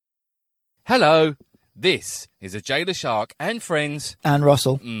Hello, this is a Jay the Shark and Friends And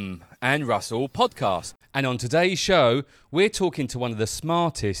Russell. and Russell podcast. And on today's show, we're talking to one of the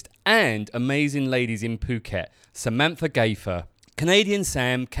smartest and amazing ladies in Phuket, Samantha Gaither. Canadian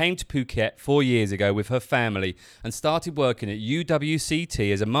Sam came to Phuket 4 years ago with her family and started working at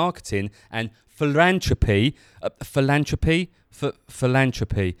UWCT as a marketing and philanthropy.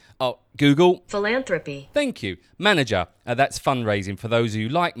 Oh, Google. Philanthropy. Thank you. Manager. That's fundraising for those of you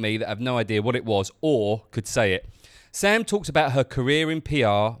like me that have no idea what it was or could say it. Sam talks about her career in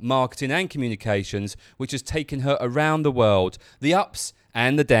PR, marketing and communications, which has taken her around the world, the ups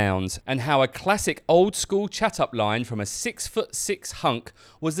and the downs, and how a classic old school chat-up line from a 6'6" hunk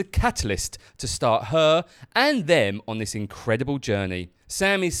was the catalyst to start her and them on this incredible journey.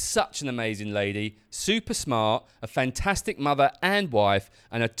 Sam is such an amazing lady, super smart, a fantastic mother and wife,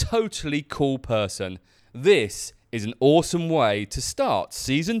 and a totally cool person. This is an awesome way to start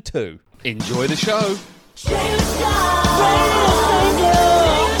season 2. Enjoy the show.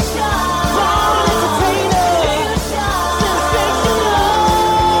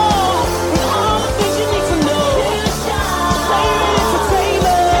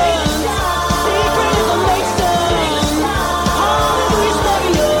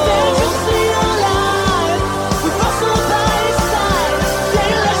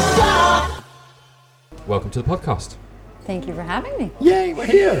 Welcome to the podcast. Thank you for having me. Yay, we're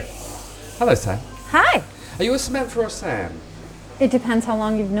here. Hello, Sam. Hi. Are you a Samantha or a Sam? It depends how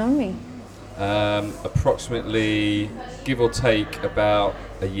long you've known me. Approximately, give or take, about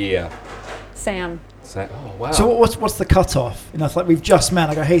a year. Sam. Sam. Oh, wow. So what's the cut-off? You know, it's like we've just met.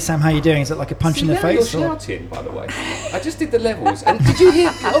 I go, hey Sam, how you doing? Is it like a punch in the face? You're shouting, by the way. I just did the levels, and did you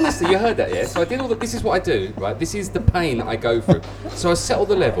hear? Honestly, you heard that, yeah? So I did all the. This is what I do, right? This is the pain that I go through. So I set all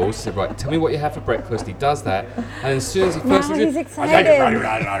the levels. Said, right, tell me what you have for breakfast. He does that, and as soon as he first, Now he's excited.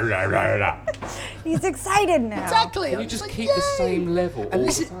 He's excited now. Exactly. Can you just keep the same level all And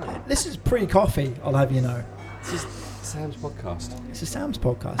the time? this is pre-coffee, I'll have you know. This is Sam's podcast. This is Sam's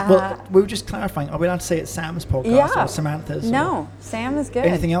podcast. Well, we were just clarifying. Are we allowed to say it's Sam's podcast Yeah. or Samantha's? No, Sam is good.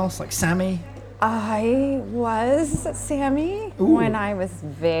 Anything else? Like Sammy? I was Sammy Ooh. when I was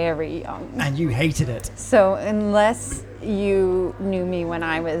very young. And you hated it. So unless you knew me when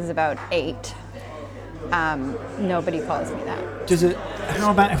I was about 8, nobody calls me that. Does it?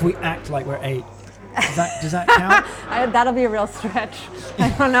 How about if we act like we're 8? Does that count? That'll be a real stretch. I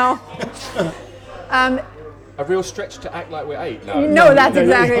don't know. A real stretch to act like we're 8. No, that's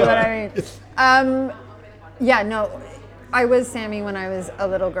exactly what I mean. Yeah, no, I was Sammy when I was a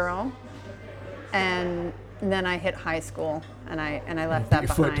little girl, and then I hit high school, and I left that Put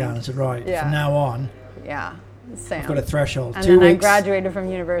your behind. foot down and said, right, Yeah. from now on, Yeah, Sam. I've got a threshold. And 2 then I weeks. graduated from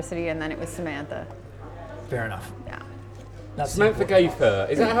university, and then it was Samantha. Fair enough. Yeah, That's Samantha Gaither.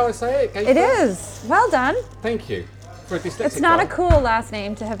 Is that how I say it? Gaither? it is. Well done. Thank you. For a dyslexic It's not guy. a cool last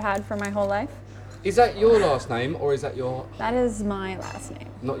name to have had for my whole life. Is that your last name, or is that your, That is my last name.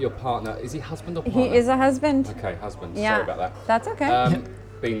 not your partner? Is he husband or partner? He is a husband. Okay, husband. Yeah, Sorry about that. that's okay.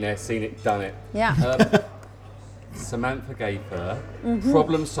 Been there, seen it, done it. Yeah. Samantha Gaither,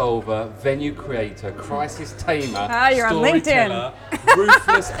 problem solver, venue creator, crisis tamer, You're on storyteller,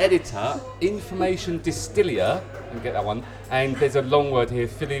 ruthless editor, information distiller, you get that one, and there's a long word here,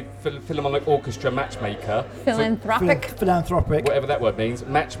 Philharmonic Orchestra matchmaker, Philanthropic. Philanthropic. whatever that word means,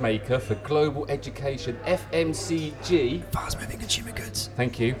 matchmaker for global education, FMCG, Fast moving consumer goods.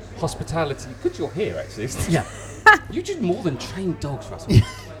 thank you, hospitality, good you're here actually. Yeah. You do more than train dogs, Russell.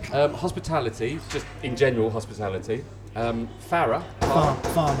 Hospitality, just in general hospitality. Farah.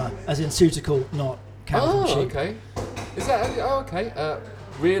 Farmer, as in suitical, not cows and Oh, sheep. okay. Is that? Oh, okay.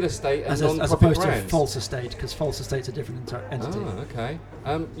 Real estate and As non-profit opposed brands. to false estate, because false estate's a different entity. Oh, okay.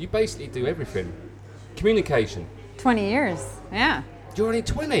 You basically do everything. Communication. 20 years. Yeah. You're only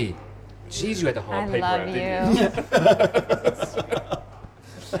 20. Jeez, you had a hard I paper love out, didn't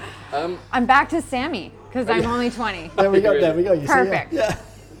you. I'm back to Sammy because I'm only 20. There we go. There we go. You Perfect. See, yeah.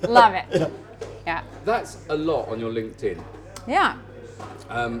 Love it. Yeah. That's a lot on your LinkedIn. Yeah.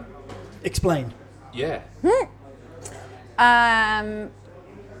 Explain. Yeah.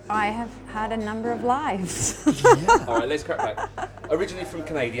 I have had a number of lives. All right, let's crack back. Originally from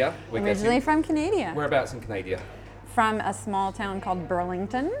Canada. We're Originally guessing. from Canada. Whereabouts in Canada? From a small town called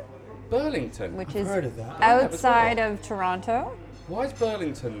Burlington, Burlington. which I've is heard of that. outside of Toronto. Why is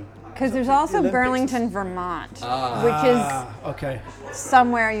Burlington? Because there's also Olympics. Burlington, Vermont, which Okay. is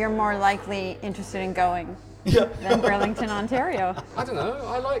somewhere you're more likely interested in going Yeah. than Burlington, Ontario. I don't know.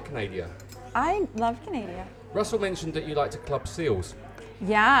 I like Canada. I love Canada. Russell mentioned that you like to club seals.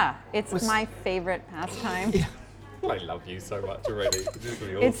 Yeah, it's Was- my favorite pastime. I love you so much already. This is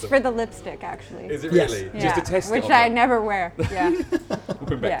really It's awesome. for the lipstick, actually. Is it Yes. really? Yeah, Just to test which it on I them. never wear. Yeah. We'll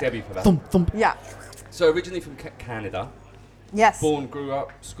bring back Yeah. Debbie for that. Thump, thump. Yeah. So originally from Canada, Yes. born, grew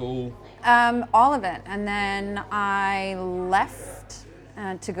up, school. All of it. And then I left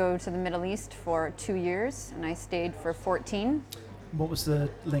to go to the Middle East for 2 years, and I stayed for 14. What was the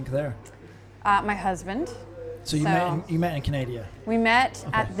link there? My husband. So you met in Canada. We met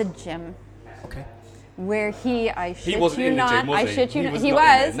Okay. at the gym. Okay. Where I shit wasn't you in the not, gym, was I he? shit you He not, was he not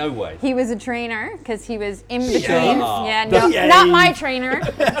in was. there, no way. He was a trainer because he was in Yeah. between. Yeah, no, Yay. not my trainer.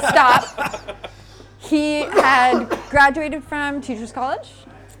 Stop. He had graduated from Teachers College,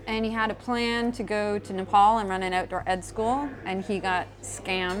 and he had a plan to go to Nepal and run an outdoor ed school, and he got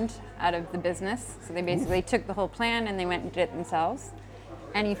scammed out of the business. So they basically took the whole plan and they went and did it themselves.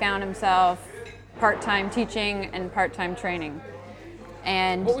 And he found himself part-time teaching and part-time training.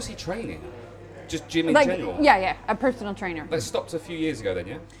 And What was he training? Just gym in like, general? yeah, a personal trainer. That stopped a few years ago then,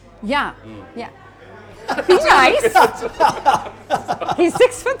 yeah? Yeah, yeah. Be nice. He's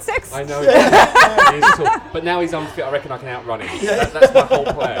 6'6". I know. He is tall. But now he's unfit, I reckon I can outrun him. That's my whole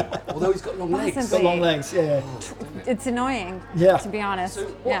plan. Although he's got long legs. Awesome. Got long legs. Yeah. It's annoying. Yeah. To be honest. So,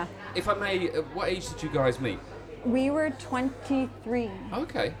 Yeah. if I may, what age did you guys meet? We were 23.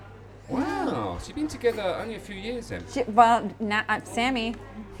 Okay. Wow. So you've been together only a few years then? Well, Sammy,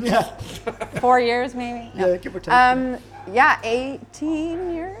 Yeah. 4 years maybe. No. Yeah. Give or take. Yeah,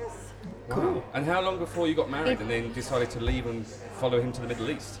 18 years. Wow. And how long before you got married and then decided to leave and follow him to the Middle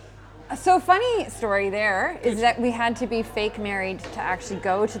East? So funny story there is that we had to be fake married to actually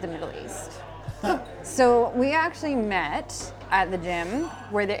go to the Middle East. So we actually met at the gym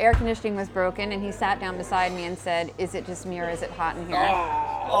where the air conditioning was broken, and he sat down beside me and said, "Is it just me or is it hot in here?"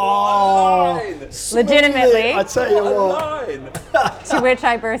 Oh. Legitimately. I tell you what. Line. To which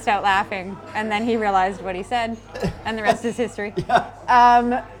I burst out laughing, and then he realized what he said, and the rest is history.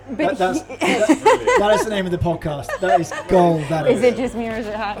 But That's that is the name of the podcast. That is gold. That is is. it just me or is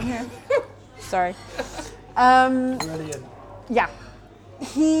it hot in here? Sorry. Um, Brilliant. yeah.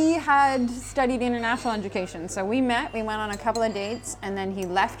 He had studied international education, so we met, we went on a couple of dates, and then he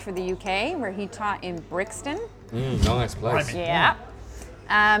left for the UK, where he taught in Brixton. Nice place. Yeah.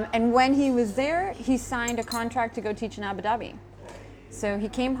 And when he was there, he signed a contract to go teach in Abu Dhabi. So he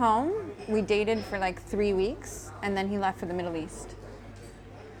came home, we dated for like 3 weeks, and then he left for the Middle East.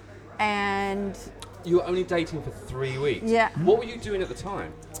 And You were only dating for 3 weeks? Yeah. What were you doing at the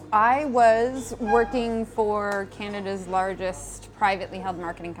time? I was working for Canada's largest privately held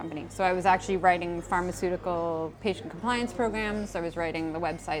marketing company. So I was actually writing pharmaceutical patient compliance programs. I was writing the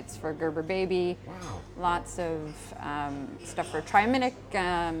websites for Gerber Baby. Wow. Lots of stuff for Triaminic,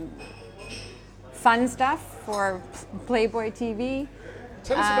 fun stuff for Playboy TV.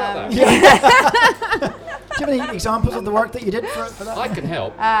 Tell us about that. Do you have any examples of the work that you did for that? I can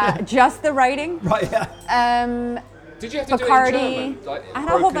help. Just the writing. Right. Yeah. Did you have to Bacardi. do it in German? Like I had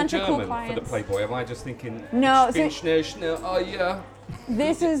a whole broken bunch of cool German for the clients. Playboy? Am I just thinking? No, Ich so- bin schnell, schnell. Oh yeah.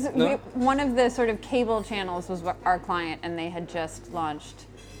 This is No? one of the sort of cable channels was our client, and they had just launched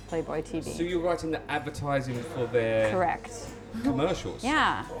Playboy TV. So you're writing the advertising for their Correct. commercials?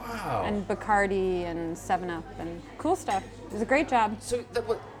 Yeah. Wow. And Bacardi and 7-Up and cool stuff. It was a great job. So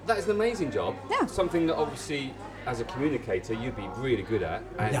that is an amazing job. Yeah. Something that obviously, as a communicator, you'd be really good at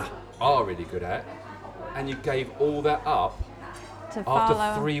and Yeah. are really good at. And you gave all that up To after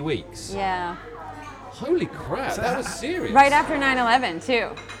follow. 3 weeks. Yeah. Holy crap, that was serious. Right after 9/11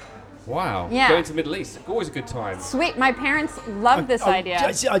 too. Wow. Yeah. Going to Middle East, always a good time. Sweet. My parents loved this idea.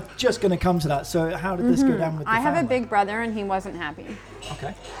 I'm just going to come to that. So how did this go down with the I have a family? big brother, and he wasn't happy.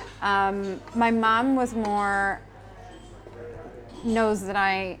 Okay. My mom was more knows that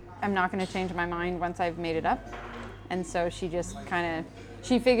I am not going to change my mind once I've made it up, and so she just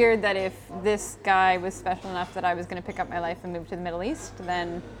she figured that if this guy was special enough that I was going to pick up my life and move to the Middle East,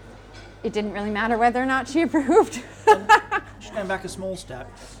 then it didn't really matter whether or not she approved. Just going back a small step.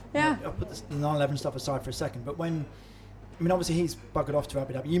 Yeah. I'll put the 9/11 stuff aside for a second. But obviously he's buggered off to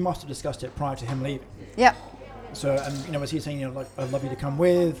Abu Dhabi. You must have discussed it prior to him leaving. Yep. So, was he saying, like, I'd love you to come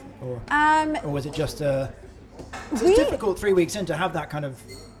with, or was it just it's difficult 3 weeks in to have that kind of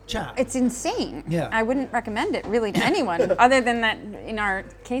chat? It's insane. Yeah. I wouldn't recommend it really to anyone, other than that in our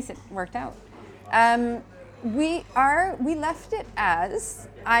case it worked out. We left it as,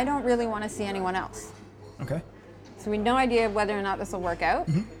 I don't really want to see anyone else. Okay. So we had no idea whether or not this will work out,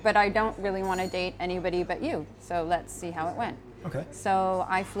 but I don't really want to date anybody but you. So let's see how it went. Okay. So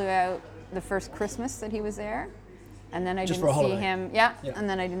I flew out the first Christmas that he was there, and then I Just for didn't a see holiday? him. Yeah. And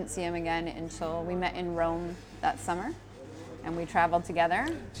then I didn't see him again until we met in Rome that summer. and we traveled together.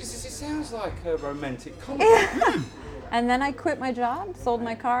 Jesus, it sounds like a romantic comedy. And then I quit my job, sold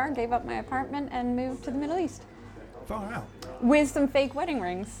my car, gave up my apartment, and moved to the Middle East. Far out. With some fake wedding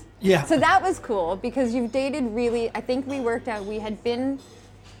rings. Yeah. So that was cool because you've dated really, I think we worked out, we had been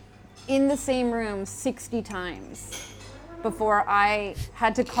in the same room 60 times before I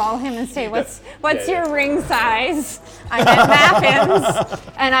had to call him and say, what's your ring size? I'm at Mappin's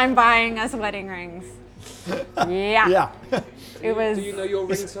and I'm buying us wedding rings. Yeah. Yeah. It was. Do you know your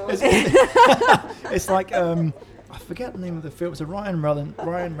ring size? It's like, I forget the name of the film. It's a Ryan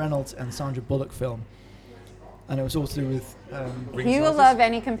Reynolds and Sandra Bullock film. And it was all to do with... he will love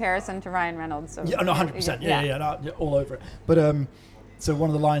any comparison to Ryan Reynolds. So yeah, no, 100%. Yeah, all over it. But so one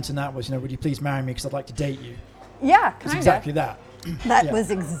of the lines in that was, would you please marry me because I'd like to date you? Yeah, kind of. Exactly that. That was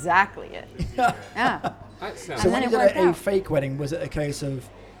exactly it. Yeah. That sounds So when you did a out. fake wedding, was it a case of,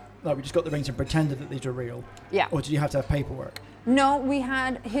 like, we just got the rings and pretended that these were real? Yeah. Or did you have to have paperwork? No, we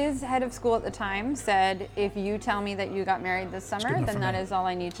had, his head of school at the time said, if you tell me that you got married this summer, then that is all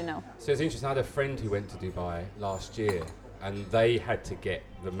I need to know. So it's interesting. I had a friend who went to Dubai last year, and they had to get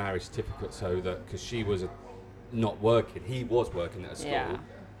the marriage certificate so that, because she was not working, he was working at a school,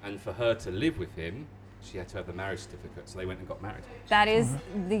 and for her to live with him, she had to have the marriage certificate, so they went and got married. That is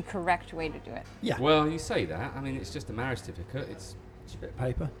the correct way to do it. Yeah. Well, you say that. I mean, it's just a marriage certificate. It's It's a bit of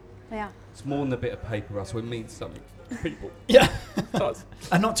paper. Yeah. It's more than a bit of paper, Russell. It means something to people. Yeah. It does.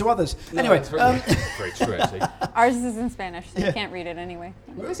 And not to others. No, Anyway. it's very true, actually. Ours is in Spanish, so Yeah. you can't read it anyway.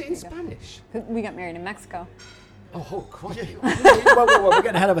 Where is it in Spanish? We got married in Mexico. Oh, crikey. Whoa, we're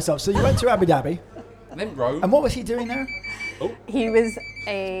getting ahead of ourselves. So you went to Abu Dhabi. And then Rome. And what was he doing there? He was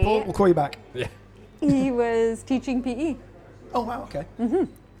Paul, we'll call you back. Yeah. he was teaching PE. Oh, wow, okay. Mm-hmm.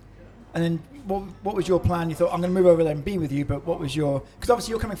 And then what was your plan? You thought, I'm going to move over there and be with you, but what was your... Because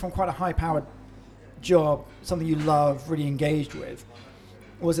obviously you're coming from quite a high-powered job, something you love, really engaged with.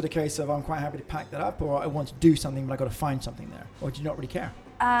 Was it a case of, I'm quite happy to pack that up, or I want to do something, but I got to find something there? Or did you not really care?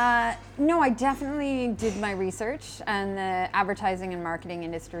 No, I definitely did my research, and the advertising and marketing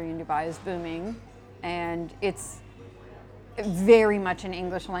industry in Dubai is booming, and it's very much an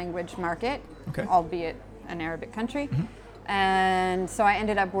English language market, albeit an Arabic country. Mm-hmm. And so I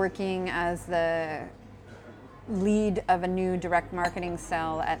ended up working as the lead of a new direct marketing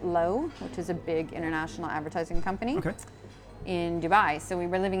cell at Lowe, which is a big international advertising company in Dubai. So we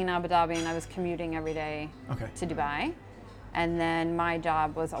were living in Abu Dhabi, and I was commuting every day to Dubai. And then my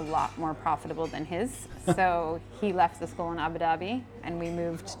job was a lot more profitable than his. So he left the school in Abu Dhabi, and we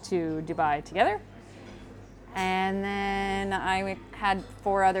moved to Dubai together. And then I had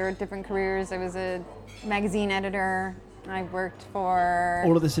 4 other different careers. I was a magazine editor. I worked for...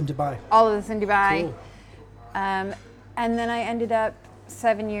 All of this in Dubai? All of this in Dubai. Cool. And then I ended up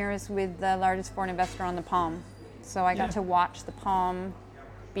 7 years with the largest foreign investor on the Palm. So I got to watch the Palm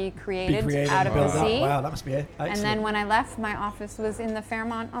be created out of the sea. Wow, that must be excellent. And then when I left, my office was in the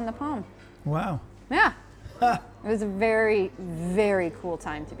Fairmont on the Palm. Wow. Yeah. It was a very, very cool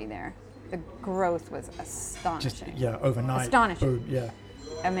time to be there. The growth was astonishing. Just, overnight. Astonishing. Boom, yeah.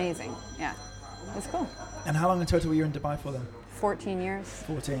 Amazing. Yeah. It was cool. And how long in total were you in Dubai for then? 14 years.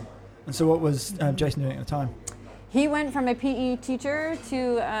 14. And so what was Jason doing at the time? He went from a PE teacher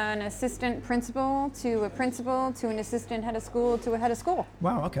to an assistant principal to a principal to an assistant head of school to a head of school.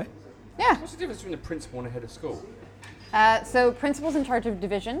 Wow, okay. Yeah. What's the difference between a principal and a head of school? So principal's in charge of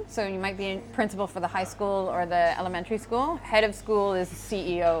division, so you might be a principal for the high school or the elementary school. Head of school is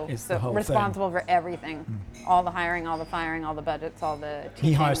CEO, it's so the whole responsible for everything. All the hiring, all the firing, all the budgets, all the teaching.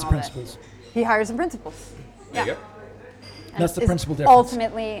 He hires the principals. He hires the principals. There you go. That's the is principal difference.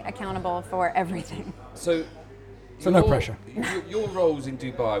 Ultimately accountable for everything. So no pressure. Your roles in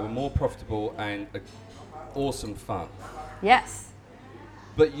Dubai were more profitable and awesome fun. Yes.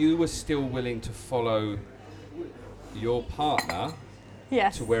 But you were still willing to follow your partner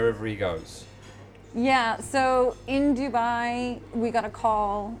to wherever he goes. Yeah, so in Dubai, we got a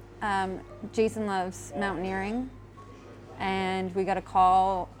call. Jason loves mountaineering, and we got a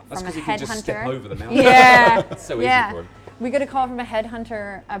call from a headhunter. That's because he can just step over the mountain. Yeah, it's so easy for him. We got a call from a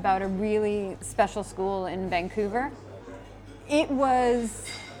headhunter about a really special school in Vancouver. It was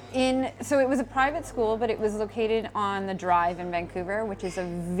it was a private school, but it was located on the Drive in Vancouver, which is a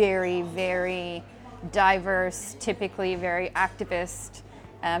very, very diverse, typically very activist,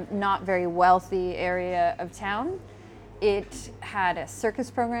 not very wealthy area of town. It had a circus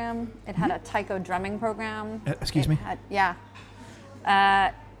program. It had a taiko drumming program. Excuse me?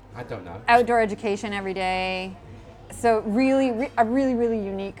 I don't know. Outdoor education every day. So really, a really, really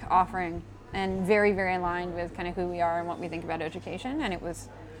unique offering, and very, very aligned with kind of who we are and what we think about education. And it was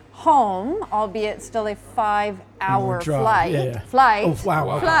home, albeit still a 5-hour drive. flight. Yeah, yeah. Flight. Oh,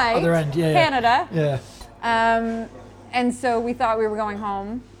 wow. Flight. Other end, yeah. Canada. Yeah. And so we thought we were going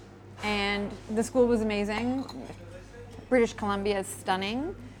home, and the school was amazing. British Columbia is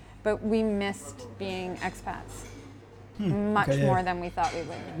stunning, but we missed being expats much okay, yeah. more than we thought we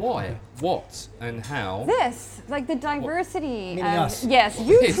would. Why? What? And how? This, like the diversity. Meaning us. Yes,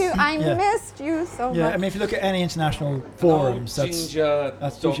 you Yes. too. I Yeah. missed you so Yeah, much. I mean, if you look at any international forums, that's ginger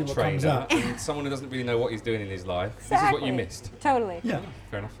that's dog usually what comes trainer up. and someone who doesn't really know what he's doing in his life. This is what you missed. Totally. yeah,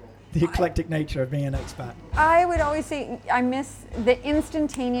 Fair enough. the eclectic nature of being an expat. I would always say I miss the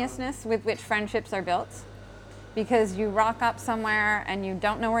instantaneousness with which friendships are built, because you rock up somewhere and you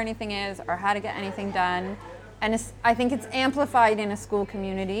don't know where anything is or how to get anything done. And I think it's amplified in a school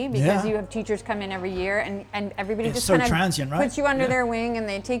community because Yeah. you have teachers come in every year and everybody It's just so kind of transient, right? puts you under Yeah. their wing and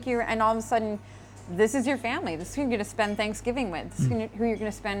they take you, and all of a sudden, this is your family. This is who you're going to spend Thanksgiving with. This is who you're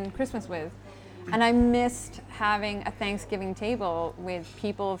going to spend Christmas with. And I missed having a Thanksgiving table with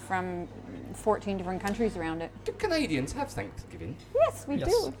people from 14 different countries around it. Do Canadians have Thanksgiving? Yes, we Yes.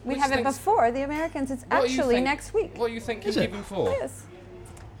 do. We Which have it thanks- before the Americans. It's What are you actually thank- next week. What are you thanking Is it? giving for? Yes.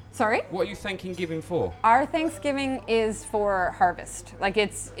 Sorry? What are you thanking giving for? Our Thanksgiving is for harvest. Like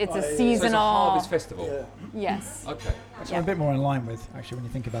it's a So it's a seasonal. harvest festival. Yes. Okay. That's Yeah. a bit more in line with, actually, when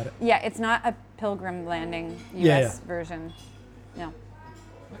you think about it. Yeah, it's not a Pilgrim Landing Yeah, US yeah. version. No.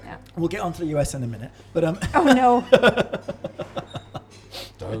 Yeah. We'll get onto the US in a minute. But Oh no.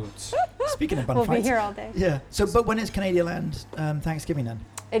 Don't. speaking of bun We'll fights. be here all day. Yeah. So, but when is Canadian Land Thanksgiving then?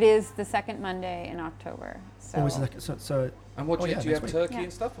 It is the second Monday in October. So Or is it like, so And what Oh, do you, yeah, do you next have week. turkey Yeah.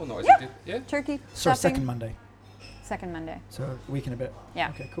 and stuff or not? Is Yeah. Yeah. turkey sorry, stuffing. second Monday. Second Monday. So a week and a bit. Yeah.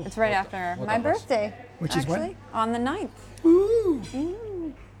 Okay, cool. It's right Well after done. Well my done, Russ. birthday. Which is when? actually, on the 9th. Woo!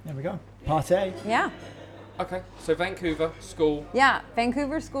 There we go. Party. Yeah. Okay. So Vancouver school. Yeah,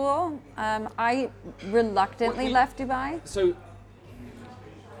 Vancouver school. I reluctantly Wait, left Dubai. So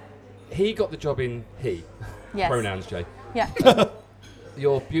he got the job in he. Yes. Pronouns, Jay. Yeah.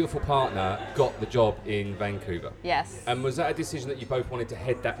 Your beautiful partner got the job in Vancouver. Yes. And was that a decision that you both wanted to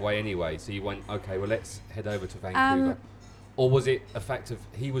head that way anyway? So you went, okay, well, let's head over to Vancouver. Or was it a fact of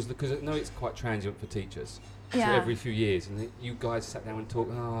he was, because I know it's quite transient for teachers. So Yeah. every few years, and you guys sat down and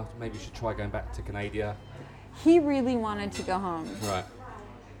talked, maybe you should try going back to Canada. He really wanted to go home. Right.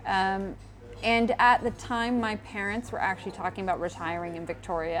 And at the time, my parents were actually talking about retiring in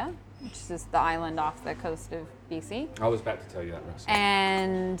Victoria, which is the island off the coast of BC. I was about to tell you that, Russ.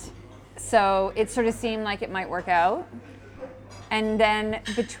 And so it sort of seemed like it might work out. And then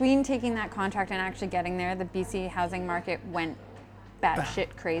between taking that contract and actually getting there, the BC housing market went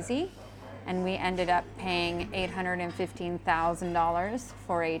batshit crazy. And we ended up paying $815,000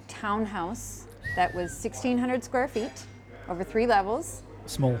 for a townhouse that was 1,600 square feet over 3 levels,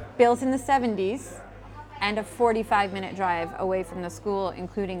 Small. built in the 70s, and a 45-minute drive away from the school,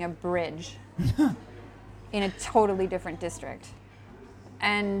 including a bridge in a totally different district.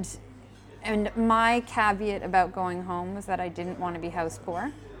 And my caveat about going home was that I didn't want to be house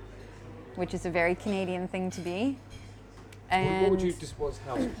poor, which is a very Canadian thing to be. And What would you just was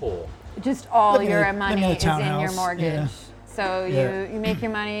house poor? just all Living in your a- money living in a is in your townhouse, mortgage. yeah. So Yeah. you make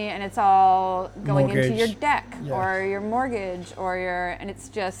your money and it's all going into your Mortgage, deck yeah. or your mortgage or and it's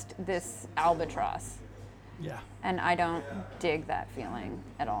just this albatross. Yeah. And I don't dig that feeling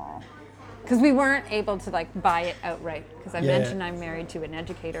at all. Because we weren't able to like buy it outright. Because I Yeah. mentioned I'm married to an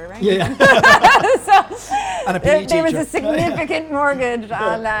educator, right? Yeah. So And a there PE was a teacher. significant mortgage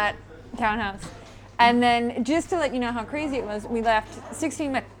on that townhouse. And then just to let you know how crazy it was, we left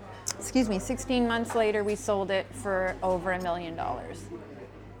 16 months later, we sold it for over $1 million.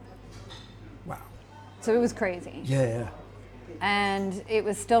 Wow. So it was crazy. Yeah, yeah. And it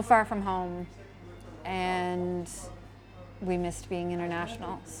was still far from home. And we missed being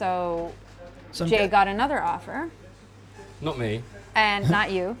international. So So I'm Jay get- got another offer. Not me. And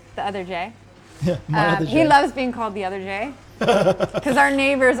not you, the other Jay. Yeah, my other He Jay. loves being called the other Jay. Because our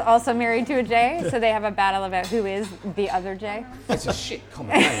neighbor's also married to a Jay, so they have a battle about who is the other Jay. It's a shit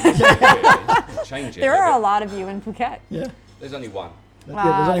common name. Isn't it, really? Change it. There are a little lot of you in Phuket. Yeah. bit. There's only one. Yeah,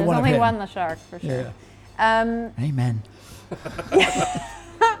 there's only one of him. one Lashar, for sure. Yeah. Amen.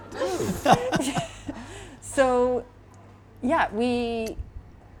 So, yeah, we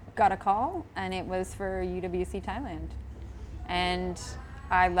got a call, and it was for UWC Thailand. And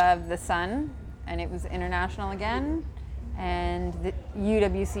I love the sun, and it was international again. And the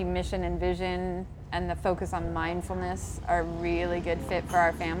UWC mission and vision and the focus on mindfulness are a really good fit for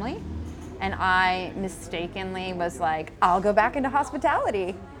our family. And I mistakenly was like, I'll go back into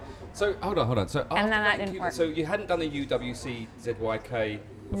hospitality. So hold on. So And then after that didn't Vancouver- work. So you hadn't done the UWC ZYK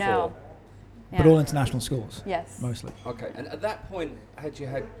before? No. But Yeah. all international schools. Yes. Mostly. Okay, and at that point, had you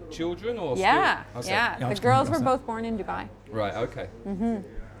had children or Yeah. still? Okay. Yeah. Yeah, I was The gonna girls ask were that. both born in Dubai. Right, okay.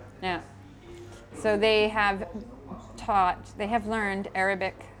 Yeah. So they have learned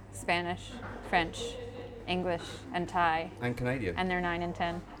Arabic, Spanish, French, English, and Thai, And Canadian. and they're 9 and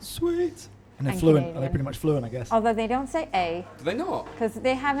 10. Sweet. And they're And fluent. Are Canadian. they pretty much fluent, I guess? Although they don't say A, Do they not? because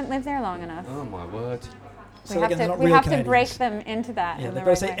they haven't lived there long enough. Oh my word. So we have again, they're to, not we real have to break Canadians. them into that. Yeah, in they've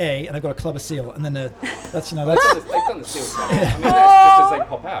the got to right say way. A, and they've got a club of seal, and then that's They've that's. done the seal sign. I mean, that's just as they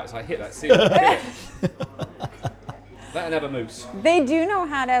pop out. It's like, hit that seal. Kill it. That and have a moose. They do know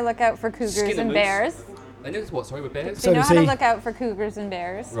how to look out for cougars Skin a and moose. bears. They know what, sorry, with bears? So They know does how to he. look out for cougars and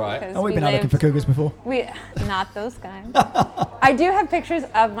bears. Right. because Oh, we've we been out looking for lived- cougars before. We not those guys. I do have pictures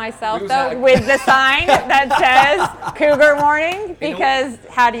of myself We was though at a- with the sign that says cougar warning, because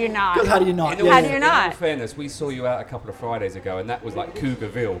how do you not? Because how do you not? In all, How do you in all not? fairness, we saw you out a couple of Fridays ago, and that was like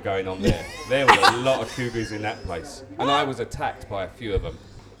Cougarville going on there. There was a lot of cougars in that place, and I was attacked by a few of them.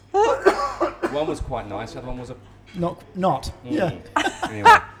 One was quite nice, the other one was a. Not. Yeah.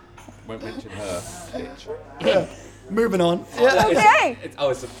 Anyway, won't mention her. Bitch. Yeah. Moving on. Yeah. Okay.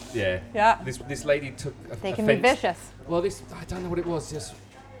 It's a, yeah. Yeah. This lady took They can be offence. vicious. Well, I don't know what it was. Just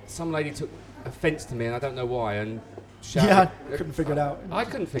some lady took offence to me, and I don't know why, and shouted. Yeah, I couldn't figure it out. I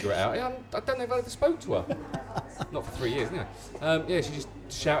couldn't figure it out. I don't know if I ever spoke to her. Not for 3 years, anyway. Yeah, she just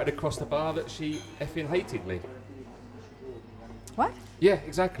shouted across the bar that she effing hated me. What? Yeah,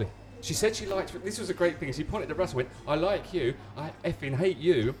 exactly. She said she liked. This was a great thing. She pointed at Russell and went, "I like you. I effing hate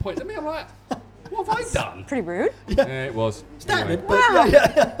you." And pointed at me. I'm like, "What have I done?" Pretty rude. Yeah, it was. Standard, Anyway, but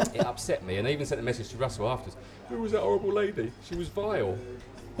yeah. it upset me, and I even sent a message to Russell afterwards. Who was that horrible lady? She was vile.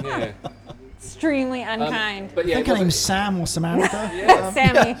 Yeah. Extremely unkind. But I yeah, think it her wasn't- name's Sam or Samantha. Yeah.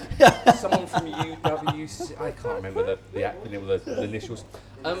 Sammy. Someone from UWC. I can't remember the acronym or the initials.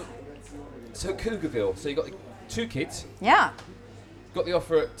 So Cougarville. So you got 2 kids. Yeah. Got the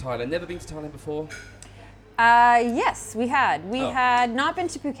offer at Thailand. Never been to Thailand before. Yes, we had. We Oh. had not been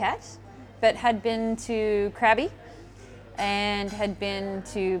to Phuket, but had been to Krabi, and had been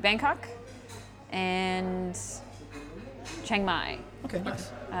to Bangkok, and Chiang Mai, Okay, nice.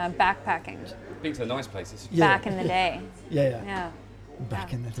 backpacking Been to the nice places. Yeah. back in the day. Yeah. Yeah.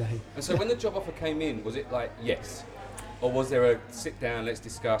 Back in the day. And so when the job offer came in, was it like yes, or was there a sit down, let's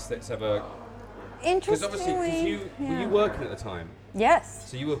discuss, let's have a? Because obviously, Interestingly, were you working at the time? Yes.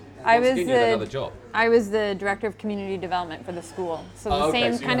 So you were. I once was again, you had the- another job. I was the director of community development for the school, so the Oh, okay,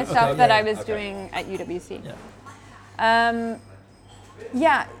 same so you kind were- of stuff okay, that yeah, I was okay. doing at UWC. Yeah.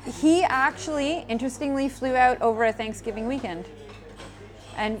 Yeah, he actually, interestingly, flew out over a Thanksgiving weekend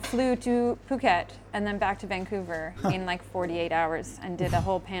and flew to Phuket and then back to Vancouver in like 48 hours and did a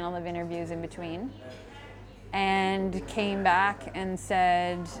whole panel of interviews in between. And came back and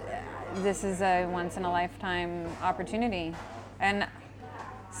said, this is a once in a lifetime opportunity. And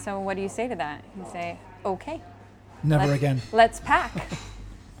so what do you say to that? You say, okay. Never let's- again. Let's pack.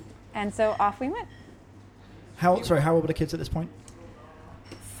 And so off we went. How old were the kids at this point?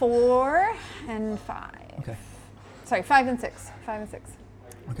 4 and 5. Okay. Sorry, 5 and 6. 5 and 6.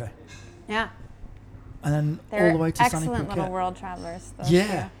 Okay. Yeah. And then They're all the way to sunny excellent little Phuket. world travelers. those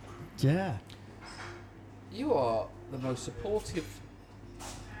Yeah. two. Yeah. You are the most supportive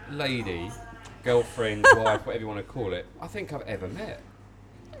lady, girlfriend, wife, whatever you want to call it, I think I've ever met.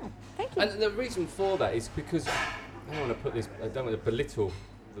 Thank you. And the reason for that is because I don't want to put this. I don't want to belittle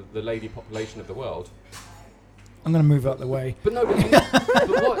the lady population of the world. I'm going to move out the way. But no, but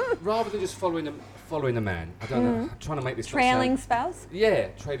what, rather than just following a man, I don't know. I'm trying to make this not Trailing sound- spouse? Yeah,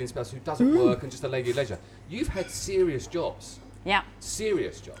 trading spouse who doesn't work and just a lady of leisure. You've had serious jobs. Yeah.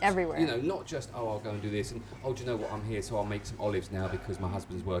 Serious jobs. Everywhere. You know, not just, oh, I'll go and do this, and, oh, do you know what, I'm here, so I'll make some olives now because my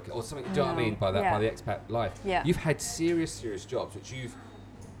husband's working, or something, do you know what I mean by that, Yeah. by the expat life? Yeah. You've had serious jobs which you've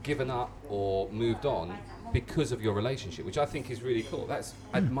given up or moved on because of your relationship, which I think is really cool. That's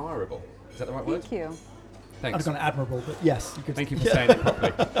admirable. Is that the right word? Thank you. I'd Thanks. have gone admirable, but yes, you could. Thank you for yeah. saying it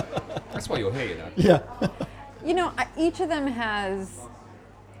properly. That's why you're here, you know. Yeah. You know, each of them has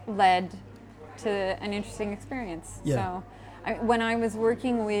led to an interesting experience. Yeah. So, when I was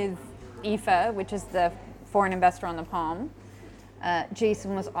working with IFA, which is the foreign investor on the Palm,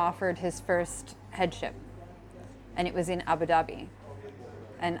 Jason was offered his first headship, and it was in Abu Dhabi.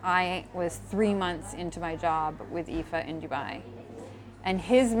 And I was 3 months into my job with IFA in Dubai. And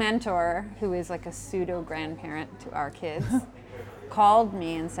his mentor, who is like a pseudo grandparent to our kids, called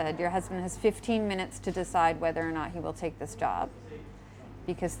me and said, your husband has 15 minutes to decide whether or not he will take this job.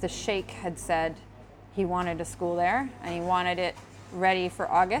 Because the sheikh had said he wanted a school there and he wanted it ready for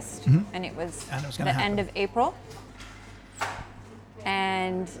August, and it was And it was the gonna end happen. of April.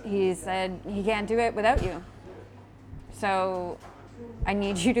 And he said he can't do it without you. So I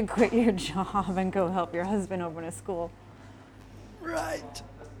need you to quit your job and go help your husband open a school. Right.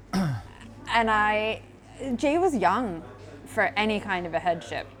 And Jay was young for any kind of a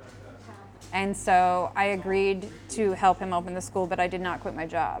headship. And so I agreed to help him open the school, but I did not quit my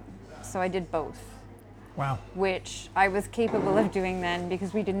job. So I did both, Wow. which I was capable of doing then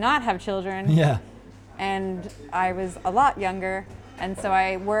because we did not have children. Yeah. And I was a lot younger. And so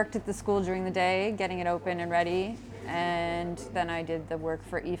I worked at the school during the day, getting it open and ready. And then I did the work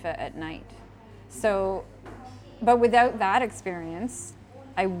for IFA at night. So, but without that experience,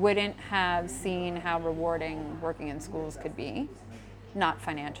 I wouldn't have seen how rewarding working in schools could be. Not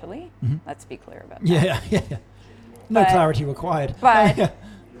financially, let's be clear about that. Yeah. No But- clarity required. But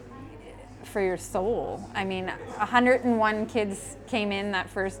for your soul, I mean, 101 kids came in that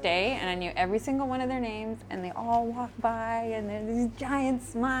first day, and I knew every single one of their names, and they all walked by, and there's these giant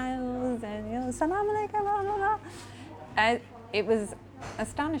smiles, and salam alaikum, blah, blah, blah. It was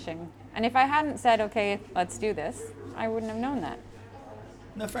astonishing. And if I hadn't said, okay, let's do this, I wouldn't have known that.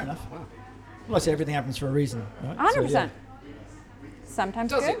 No, fair enough. Well, I say everything happens for a reason, right? 100%. So, yeah.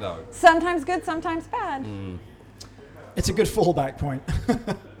 Sometimes Does good. it though? Sometimes good, sometimes bad. It's a good fallback point.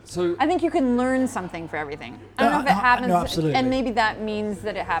 So I think you can learn something for everything. I don't know if it happens, no, absolutely. and maybe that means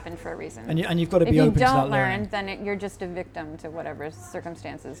that it happened for a reason. And you've got to if be you open to that don't learning. learn, then you're just a victim to whatever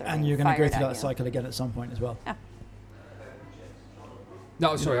circumstances are And being you're going to go fired through at that you. cycle again at some point as well. Yeah.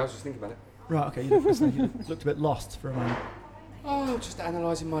 no, sorry, I was just thinking about it. Right, okay. You looked a bit lost for a moment. Oh, just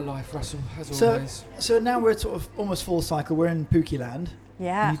analysing my life, Russell, as So, always. so now we're sort of almost full cycle. We're in Pookie land.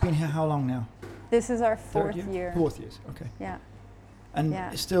 Yeah. And you've been here how long now? This is our Third fourth year. 4th year, okay. Yeah. And Yeah.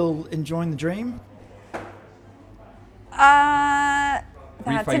 still enjoying the dream?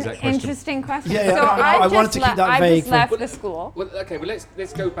 Rephrase That's an that question. interesting question. Yeah, yeah, so no, I just wanted to keep that I vague just for- left the school. Well, okay, well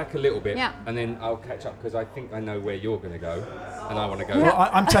let's go back a little bit, Yeah. and then I'll catch up because I think I know where you're going to go, and I want to go. Well,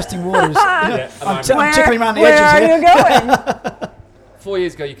 I'm testing waters. Yeah, and I'm tickling around the where edges are here. you going? 4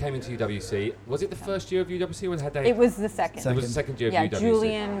 years ago, you came into UWC. Was it the first year of UWC, or had they? It was the second. It was the second year of Yeah, UWC.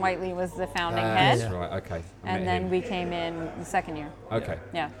 Julian Whiteley was the founding That's head, right. Okay. I and met then him. we came in the second year. Okay.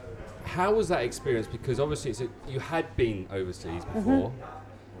 Yeah. How was that experience? Because obviously you had been overseas before,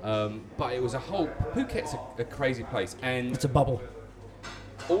 but it was a whole. Phuket's a crazy place, and It's a bubble.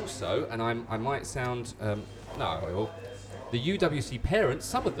 also, and I might sound no, I will. The UWC parents,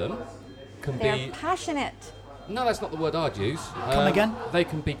 some of them, can They're be. passionate. No, that's not the word I'd use. Come again? They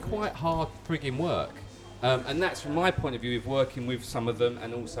can be quite hard frigging work. And that's from my point of view of working with some of them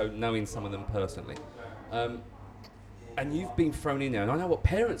and also knowing some of them personally. And you've been thrown in there, and I know what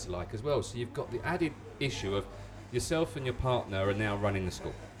parents are like as well, so you've got the added issue of yourself and your partner are now running the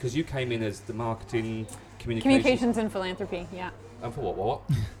school. Because you came in as the marketing, Communications and philanthropy, yeah. And for what?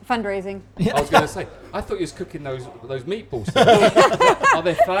 Fundraising. I was going to say, I thought you was cooking those meatballs. Are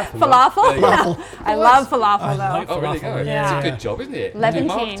they falafel? Falafel? There you go. Yeah. I love falafel I though. like Oh, really falafel, good. yeah. It's a good job, isn't it? Levantine.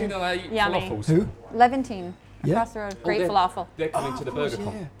 Do marketing and I eat Yummy. falafels. Who? Levantine. Yeah. Across the road. Great they're- falafel. They're coming to the Of course, Burger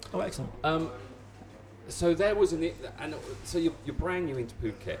Con. yeah. Oh, excellent. So there was and so you're brand new into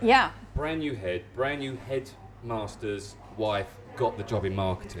Phuket. Yeah. Brand new headmaster's wife got the job in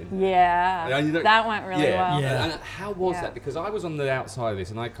marketing. Yeah. And you know- That went really yeah. well. Yeah. And how was Yeah. that? Because I was on the outside of this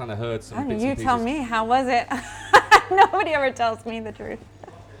and I kind of heard some I don't bits know, you and tell pieces. me, how was it? Nobody ever tells me the truth.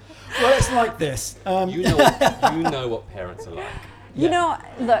 Well, it's like this. You know what parents are like. You know,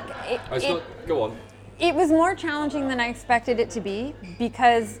 look, Oh, it's not, go on. it was more challenging than I expected it to be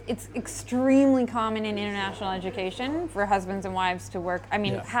because it's extremely common in international education for husbands and wives to work. I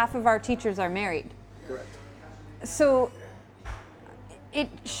mean, Yeah. half of our teachers are married. Correct. So it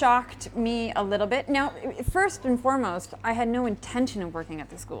shocked me a little bit. Now, first and foremost, I had no intention of working at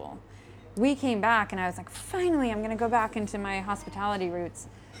the school. We came back and I was like, finally, I'm going to go back into my hospitality roots.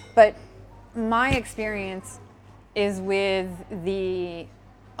 But my experience is with the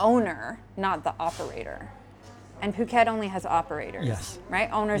owner, not the operator. And Phuket only has operators, Yes. right?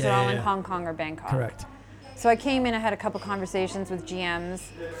 Owners Yeah, are all yeah, in yeah. Hong Kong or Bangkok. Correct. So I came in, I had a couple conversations with GMs,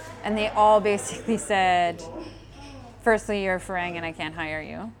 and they all basically said, firstly, you're a Farang and I can't hire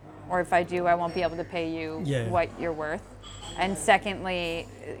you. Or if I do, I won't be able to pay you Yeah. what you're worth. And secondly,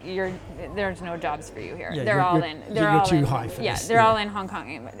 there's no jobs for you here. Yeah, they're you're- all you're- in. you're They're all too in, high for yeah, this, they're yeah. all in Hong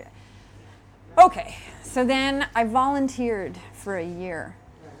Kong. Okay, so then I volunteered for a year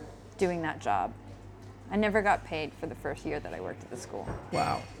doing that job. I never got paid for the first year that I worked at the school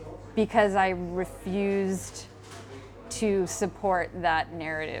Wow. because I refused to support that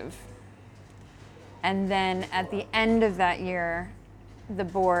narrative. And then at the end of that year, the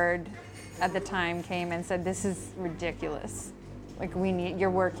board at the time came and said, this is ridiculous. Like,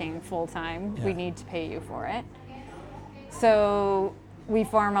 you're working full time. Yeah. We need to pay you for it. So we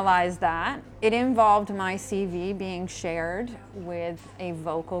formalized that. It involved my CV being shared with a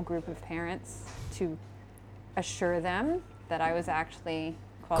vocal group of parents to assure them that I was actually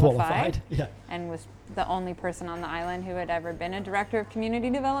qualified. Yeah. And was the only person on the island who had ever been a director of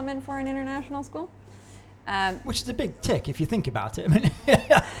community development for an international school. Which is a big tick if you think about it. I mean,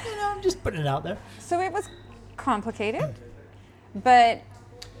 I'm just putting it out there. So it was complicated, but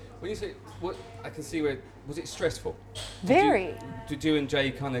When you say, what I can see where, was it stressful? very. Did you and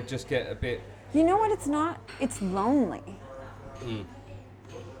Jay kind of just get a bit? You know what? It's not. It's lonely.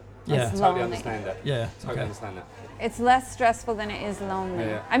 Yeah. It's Totally lonely. understand that. Yeah. Totally Okay. understand that. It's less stressful than it is lonely.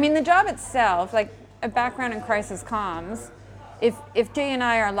 Yeah. I mean, the job itself, like a background in crisis comms, if Jay and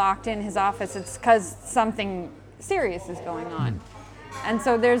I are locked in his office, it's because something serious is going on. And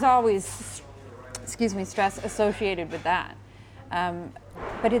so there's always, stress associated with that.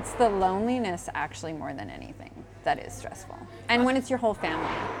 But it's the loneliness actually more than anything that is stressful. And when it's your whole family,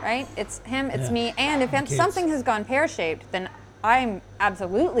 right? It's him, it's Yeah. me, and if kids. something has gone pear-shaped, then I'm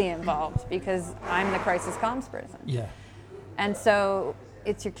absolutely involved because I'm the crisis comms person. Yeah. And so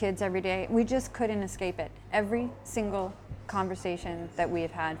it's your kids every day. We just couldn't escape it. Every single conversation that we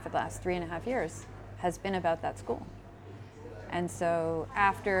have had for the last 3.5 years has been about that school. And so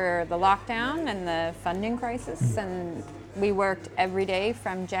after the lockdown and the funding crisis, and we worked every day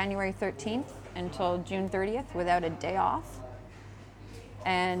from January 13th until June 30th without a day off.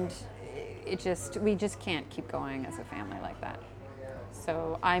 And we just can't keep going as a family like that.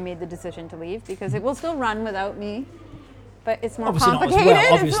 So I made the decision to leave because it will still run without me, but it's more Obviously not as complicated.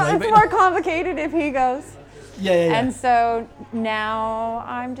 well, obviously, it's but- more complicated if he goes. Yeah. And so now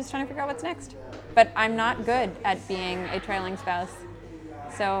I'm just trying to figure out what's next. But I'm not good at being a trailing spouse.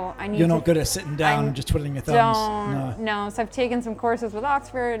 So I need You're to not good at sitting down and just twiddling your thumbs. No. So I've taken some courses with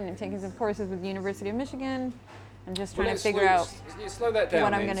Oxford and I've taken some courses with the University of Michigan. I'm just trying to figure out slow that down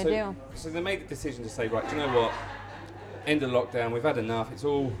what I'm then. going to do. So they made the decision to say, right, do you know what? End of lockdown, we've had enough. It's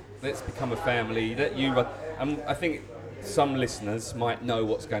all, let's become a family. Let you run. I think some listeners might know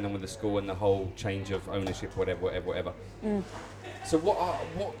what's going on with the school and the whole change of ownership, whatever. So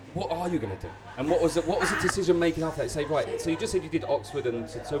what are you going to do? And what was the decision making after that? Say, right, so you just said you did Oxford, and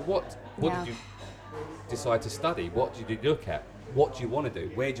so what Yeah. did you decide to study? What did you look at? What do you want to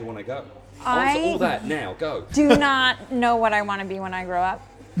do? Where do you want to go? I Answer all that now. Go. do not know what I want to be when I grow up.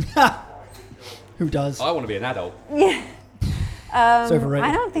 Who does? I want to be an adult. It's overrated.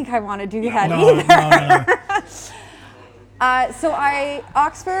 I don't think I want to do that No. either. So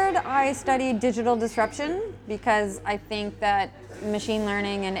Oxford, I studied digital disruption because I think that machine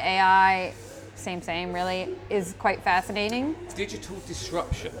learning and AI, same really, is quite fascinating. Digital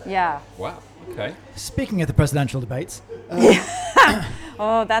disruption. Yeah. Wow. Okay. Speaking of the presidential debates.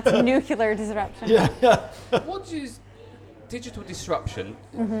 Oh, that's nuclear disruption. What is digital disruption?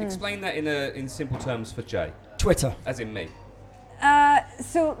 Explain that in simple terms for Jay, Twitter. as in me.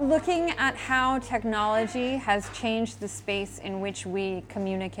 So looking at how technology has changed the space in which we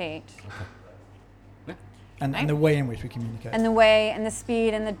communicate And the way in which we communicate. and the way and the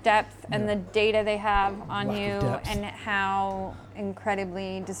speed and the depth and the data they have on Lack of you depth. and how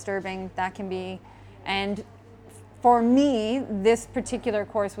incredibly disturbing that can be. And for me, this particular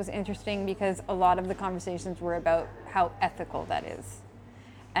course was interesting because a lot of the conversations were about how ethical that is.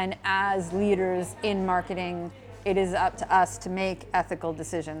 And as leaders in marketing, it is up to us to make ethical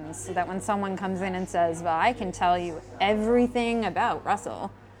decisions so that when someone comes in and says, well, I can tell you everything about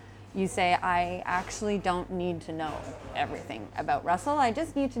Russell, you say, I actually don't need to know everything about Russell. I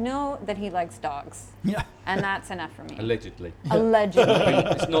just need to know that he likes dogs. Yeah. And that's enough for me. Allegedly. Allegedly.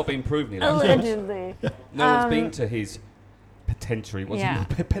 It's not been proven. He likes dogs. Allegedly. No one's been to his penitentiary. What's Yeah.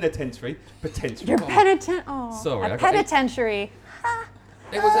 it? Penitentiary. You're Come on. penitent. Oh, Sorry, a I got it. penitentiary.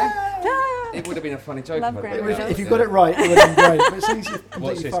 It was a, It would have been a funny joke. Love if I'd grammar got it jokes. If you got it right, it would have been great. But as soon as you Watch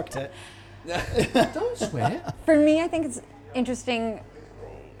completely this. fucked it. Don't swear. For me, I think it's interesting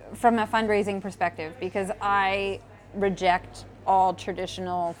from a fundraising perspective because I reject all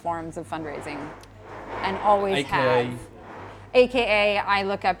traditional forms of fundraising and always AKA? have. AKA, I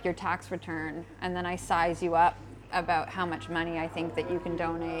look up your tax return and then I size you up about how much money I think that you can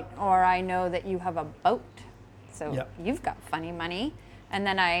donate, or I know that you have a boat, so Yep. you've got funny money, and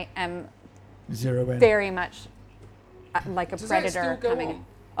then I am Zero in. very much like a Does that predator still go coming on? in.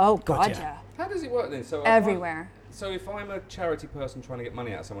 Oh, Gotcha. gotcha. How does it work then? So Everywhere. So if I'm a charity person trying to get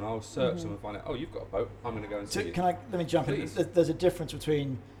money out of someone, I'll search them and find out. Oh, you've got a boat. I'm going to go and So see you. let me jump in. Please. There's a difference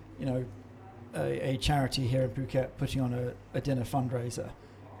between, a charity here in Phuket putting on a dinner fundraiser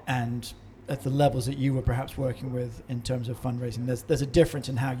and at the levels that you were perhaps working with in terms of fundraising, there's a difference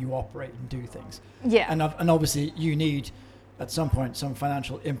in how you operate and do things. Yeah. And obviously you need at some point some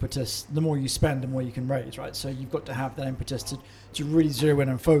financial impetus. The more you spend, the more you can raise, right? So you've got to have that impetus to really zero in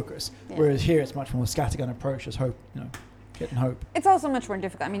and focus. Yeah. Whereas here it's much more scattergun approach, just hope, get and hope. It's also much more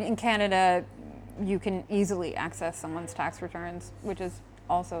difficult. I mean, in Canada, you can easily access someone's tax returns, which is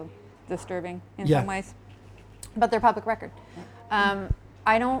also disturbing in Yeah. some ways. But they're public record.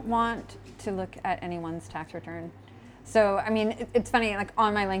 I don't want to look at anyone's tax return. So, I mean, it's funny, like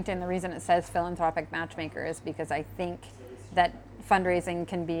on my LinkedIn, the reason it says philanthropic matchmaker is because I think that fundraising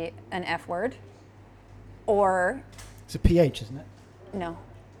can be an F word, or It's a PH, isn't it? no.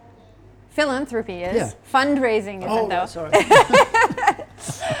 Philanthropy is. Yeah. Fundraising isn't, though. Sorry.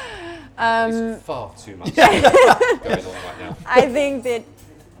 It's far too much going on right now. I think that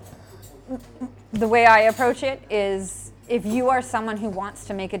the way I approach it is, if you are someone who wants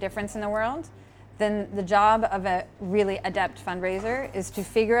to make a difference in the world, then the job of a really adept fundraiser is to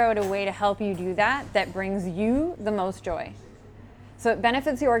figure out a way to help you do that brings you the most joy. So it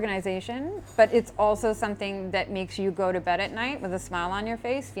benefits the organization, but it's also something that makes you go to bed at night with a smile on your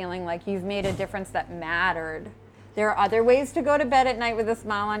face, feeling like you've made a difference that mattered. There are other ways to go to bed at night with a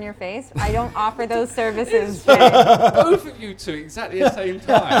smile on your face. I don't offer those services, Jay. Both of you two, exactly at the same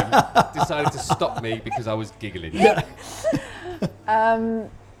time, decided to stop me because I was giggling.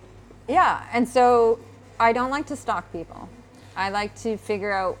 Yeah, and so I don't like to stalk people. I like to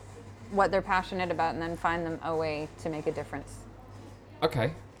figure out what they're passionate about and then find them a way to make a difference.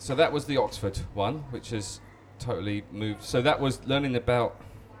 Okay, so that was the Oxford one, which has totally moved. So that was learning about.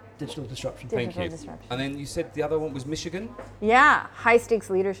 Digital disruption. Digital Thank you. disruption. And then you said the other one was Michigan? Yeah, high stakes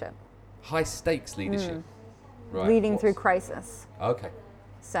leadership, High stakes leadership. Right. leading What's- through crisis. Okay.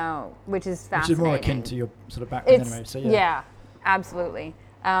 So, which is Which fascinating. is more akin to your sort of background It's anyway. So yeah, absolutely.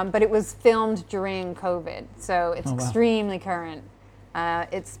 But it was filmed during COVID, so it's Oh, wow. extremely current.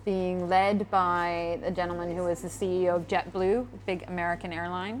 It's being led by a gentleman who was the CEO of JetBlue, big American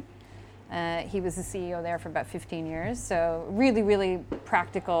airline. He was the CEO there for about 15 years. So really, really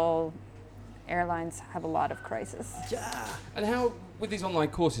practical. Airlines have a lot of crisis. Yeah. And how, with these online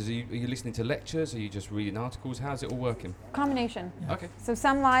courses, are you listening to lectures? Are you just reading articles? How's it all working? Combination. Okay. So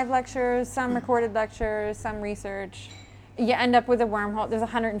some live lectures, some recorded lectures, some research. You end up with a wormhole. There's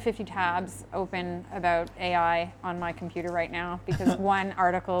 150 tabs open about AI on my computer right now because one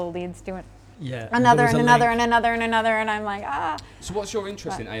article leads to Yeah. another There was and a another link. and another and another, and I'm like, So what's your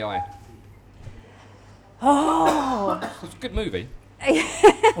interest in AI? oh. It's a good movie.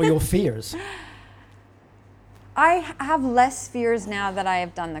 Or your fears. I have less fears now that I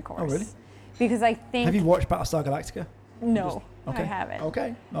have done the course. Oh, really? Because I think Have you watched Battlestar Galactica? no, Okay. I haven't.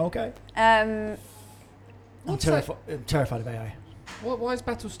 Okay. Okay. Um, I'm What's that? terrified of AI. Why is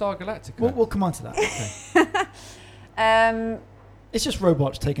Battlestar Galactica? We'll come on to that. Okay. It's just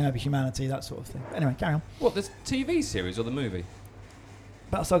robots taking over humanity, that sort of thing. But anyway, carry on. What, the TV series or the movie?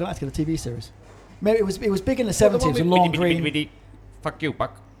 Battlestar Galactica, the TV series. Maybe it was big in the What, the 70s one with with Lorne Green. Fuck you,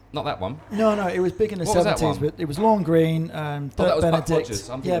 Buck. Not that one. No, it was big in the What was that 70s. one? But it was Lorne Green, that Dirk was Buck Benedict. Rogers.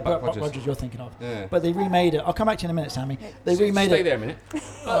 I'm thinking Yeah, of Buck Buck Rogers. Rogers you're thinking of. Yeah. But they remade it. I'll come back to you in a minute, Sammy. They remade Stay it. there a minute.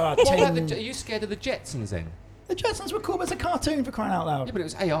 Oh, What about Tim- are you scared of the Jetsons then? The Jetsons were cool, but it's a cartoon for crying out loud. Yeah, but it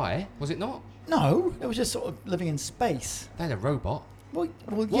was AI, was it not? No, it was just sort of living in space. They had a robot. Well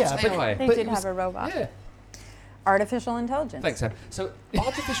What's yeah, but, AI? they but did it was- have a robot. Yeah. Artificial intelligence. Thanks, Sam. So,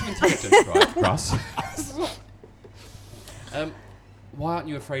 artificial intelligence, right, Russ? Why aren't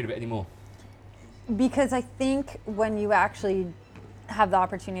you afraid of it anymore? Because I think when you actually have the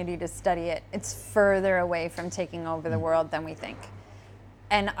opportunity to study it, it's further away from taking over the world than we think.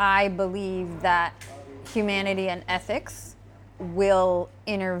 And I believe that humanity and ethics will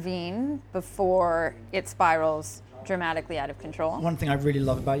intervene before it spirals dramatically out of control. One thing I really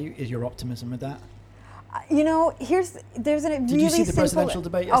love about you is your optimism with that. You know, there's a really Did you see the simple. presidential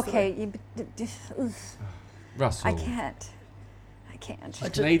debate yesterday? Okay, Russell. I can't. She's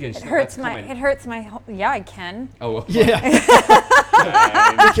Canadian. It she's not hurts allowed to my. comment. It hurts my. Yeah, I can. Oh, well. Yeah,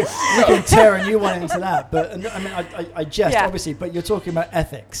 we can tear a new one into that. But I mean, I jest, Yeah. obviously, but you're talking about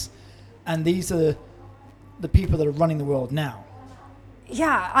ethics. And these are the people that are running the world now.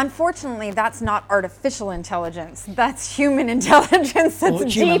 Yeah, unfortunately, that's not artificial intelligence. That's human intelligence that's Or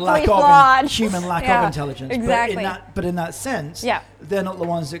deeply lack flawed. human lack Yeah, of intelligence. exactly. But in that sense, Yeah. they're not the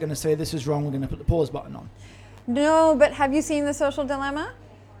ones that are going to say this is wrong, we're going to put the pause button on. No, but have you seen The Social Dilemma?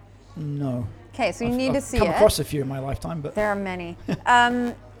 No. Okay, so you need to see I've come it. across a few in my lifetime, but There are many.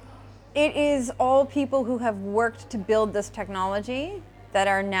 It is all people who have worked to build this technology that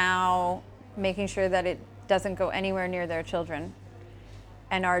are now making sure that it doesn't go anywhere near their children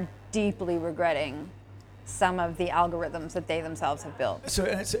and are deeply regretting some of the algorithms that they themselves have built. So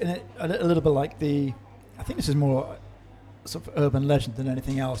it's a little bit like I think this is more sort of urban legend than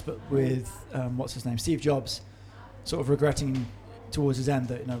anything else, but with what's his name, Steve Jobs, sort of regretting towards his end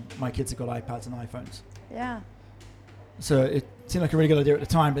that my kids have got iPads and iPhones. Yeah. So it seemed like a really good idea at the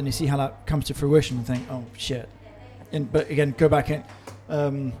time, but then you see how that comes to fruition and think, oh shit. But again, go back in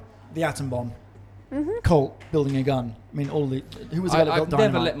the atom bomb, Colt building a gun. I mean, who was the guy that built I've dynamite?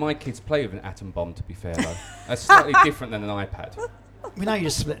 never let my kids play with an atom bomb, to be fair, though. That's slightly different than an iPad. I mean, now you're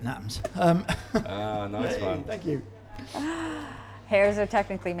just splitting atoms. Nice one. Thank you. Hairs are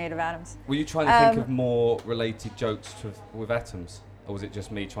technically made of atoms. Were you trying to think of more related jokes with atoms? Or was it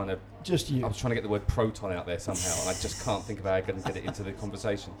just me trying to... Just you. I was trying to get the word proton out there somehow, and I just can't think of how I can get it into the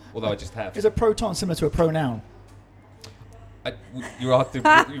conversation. Although I just have. Is a proton similar to a pronoun? You're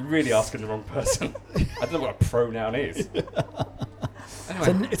really asking the wrong person. I don't know what a pronoun is.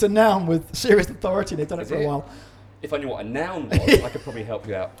 Anyway, It's a noun with serious authority, and they've done it Is for a it? while. if I knew what a noun was, I could probably help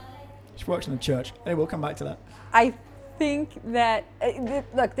you out. She works in a church. Anyway, we'll come back to that. I think that,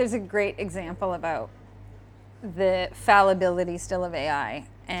 look, there's a great example about the fallibility still of AI,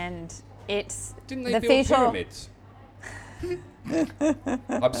 and it's Didn't they the build facial. pyramids?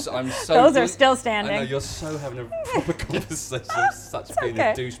 I'm so. Those are still standing. I know you're so having a proper conversation. Such being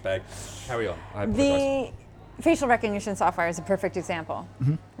okay. a douchebag. Carry on. I apologize. The facial recognition software is a perfect example,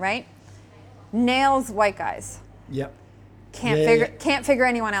 right? Nails white guys. Yep. Can't figure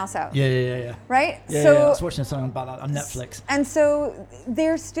anyone else out. Yeah. Right? Yeah, So I was watching something about that on Netflix. And so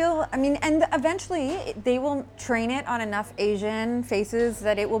they're still, and eventually they will train it on enough Asian faces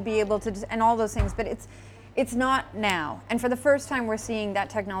that it will be able to, and all those things, but it's not now. And for the first time, we're seeing that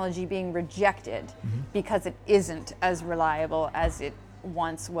technology being rejected because it isn't as reliable as it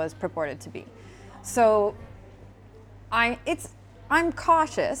once was purported to be. So I'm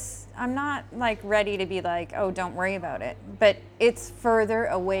cautious. I'm not like ready to be like, oh, don't worry about it. But it's further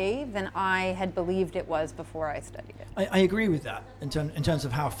away than I had believed it was before I studied it. I agree with that in terms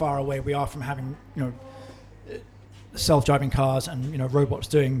of how far away we are from having self-driving cars and robots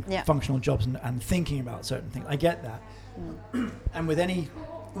doing functional jobs and thinking about certain things. I get that. And with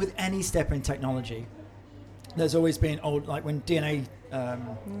any step in technology, there's always been like when DNA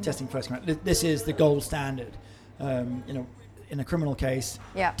testing first came out. This is the gold standard. In a criminal case,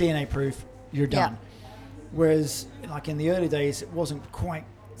 DNA proof, you're done. Whereas, like in the early days, it wasn't quite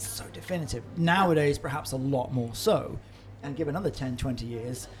so definitive. Nowadays, perhaps a lot more so. And give another 10, 20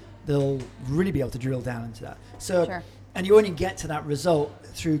 years, they'll really be able to drill down into that. So, and you only get to that result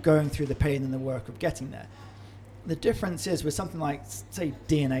through going through the pain and the work of getting there. The difference is with something like, say,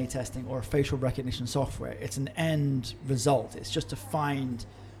 DNA testing or facial recognition software, it's an end result. It's just to find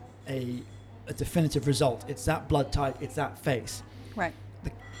a definitive result. It's that blood type, it's that face. Right.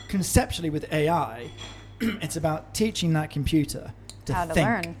 Conceptually with AI, it's about teaching that computer to how to think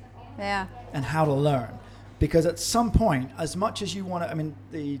learn. Yeah. and how to learn. Because at some point, as much as you want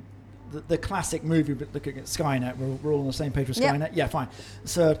to, the classic movie, but looking at Skynet, we're all on the same page with Skynet? Yeah, fine.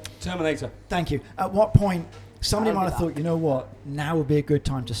 So Terminator. Thank you. At what point, somebody might have thought, you know what, now would be a good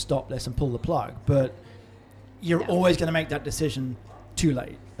time to stop this and pull the plug. But you're always going to make that decision too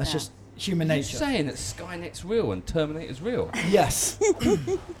late. That's just human nature. You're saying that Skynet's real and Terminator's real? Yes.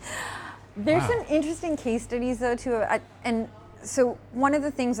 There's some interesting case studies though too, and so one of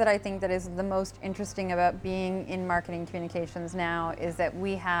the things that I think that is the most interesting about being in marketing communications now is that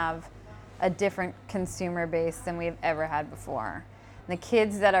we have a different consumer base than we've ever had before. The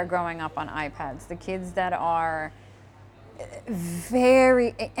kids that are growing up on iPads, the kids that are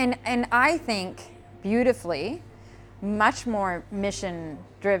very, and I think beautifully, much more mission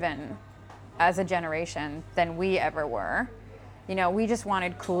driven as a generation than we ever were. We just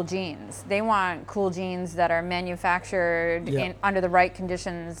wanted cool jeans. They want cool jeans that are manufactured under the right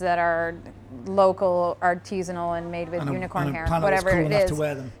conditions, that are local, artisanal, and made with unicorn hair, whatever cool it is. To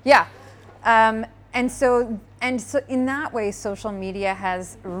wear them. Yeah. And so in that way, social media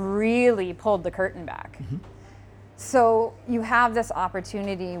has really pulled the curtain back. So you have this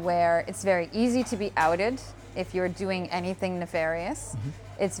opportunity where it's very easy to be outed if you're doing anything nefarious.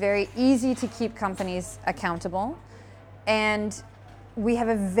 It's very easy to keep companies accountable. And we have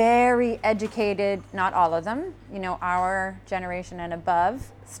a very educated, not all of them, our generation and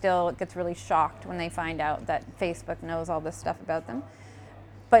above still gets really shocked when they find out that Facebook knows all this stuff about them.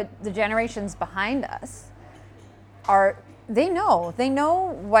 But the generations behind us they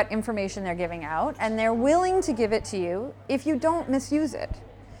know what information they're giving out, and they're willing to give it to you if you don't misuse it.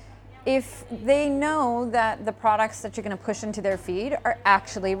 If they know that the products that you're going to push into their feed are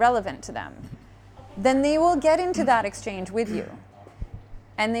actually relevant to them, then they will get into that exchange with you.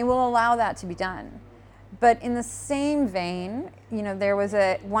 And they will allow that to be done. But in the same vein, there was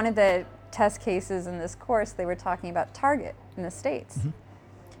one of the test cases in this course, they were talking about Target in the States. Mm-hmm.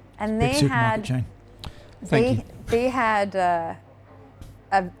 And Big they supermarket chain. Thank you. they had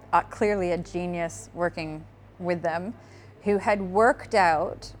clearly a genius working with them who had worked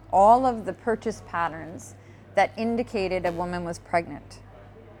out all of the purchase patterns that indicated a woman was pregnant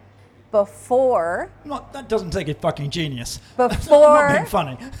before That doesn't take a fucking genius. Before- I'm not being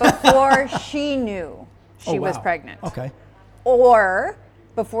funny. before she knew she Oh, was wow. pregnant. Okay. Or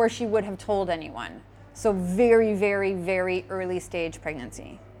before she would have told anyone. So very, very, very early stage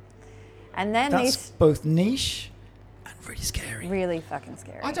pregnancy. And then That's both niche and really scary. really fucking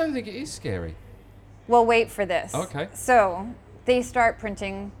scary. I don't think it is scary. Well, wait for this. Okay. So they start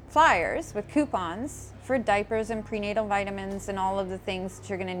printing flyers with coupons for diapers and prenatal vitamins and all of the things that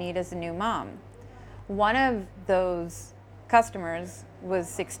you're going to need as a new mom. One of those customers was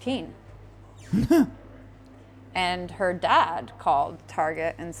 16. And her dad called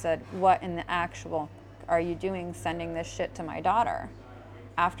Target and said, "What in the actual are you doing sending this shit to my daughter?"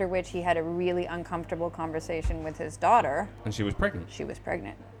 After which he had a really uncomfortable conversation with his daughter. And she was pregnant. She was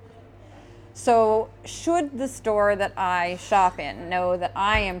pregnant. So should the store that I shop in know that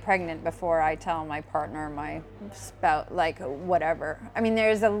I am pregnant before I tell my partner, my spouse, like whatever? I mean,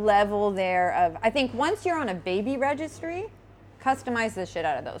 there's a level there of, I think once you're on a baby registry, customize the shit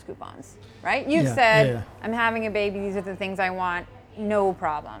out of those coupons, right? You've Yeah, said, yeah. I'm having a baby, these are the things I want, no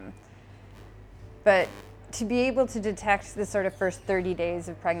problem. But to be able to detect the sort of first 30 days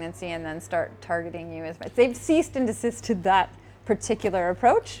of pregnancy and then start targeting you they've ceased and desisted that particular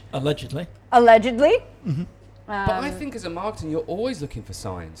approach, Allegedly. allegedly. But I think as a marketer, you're always looking for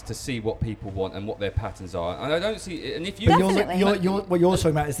signs to see what people want and what their patterns are. And I don't see, and if you, But Definitely. what you're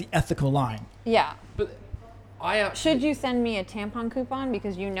talking about is the ethical line. Yeah. but I actually, Should you send me a tampon coupon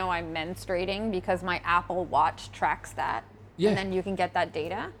because you know I'm menstruating because my Apple Watch tracks that? Yeah. And then you can get that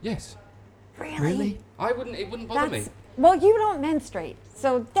data? Yes, Really? I wouldn't. It wouldn't bother me. Well, you don't menstruate,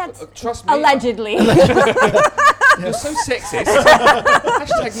 so that's Trust me. allegedly. You're so sexist.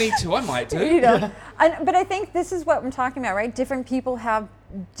 Hashtag me too. I might do. You know. But I think this is what I'm talking about, right? Different people have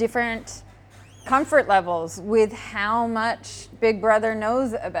different comfort levels with how much Big Brother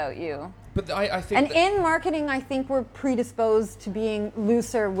knows about you. But I think. And that- in marketing, I think we're predisposed to being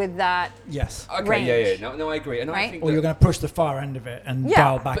looser with that. Yes. Okay. Yeah. range. No, I agree. And I Right? think. Or that- you're going to push the far end of it and Yeah.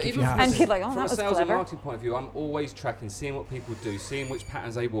 dial back But if even you have from, And to. people are like, oh, from that a was sales clever. and marketing point of view, I'm always tracking, seeing what people do, seeing which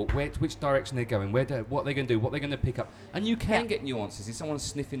patterns they walk, which direction they're going, what they're going to do, what they're going to pick up. And you can Yeah. get nuances. If someone's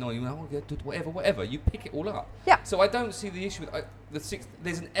sniffing on you, whatever, you pick it all up. Yeah. So I don't see the issue with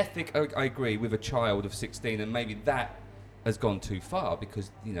there's an ethic, I agree, with a child of 16, and maybe that has gone too far because,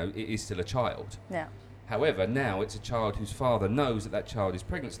 it is still a child. Yeah. However, now it's a child whose father knows that child is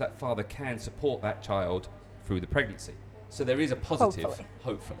pregnant, so that father can support that child through the pregnancy. So there is a positive,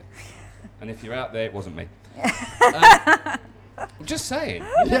 hopefully. And if you're out there, it wasn't me. I'm just saying.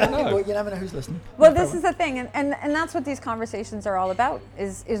 You never know. Well, you never know who's listening. Well, this is the thing, and that's what these conversations are all about,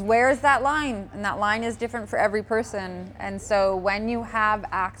 is where is that line? And that line is different for every person. And so when you have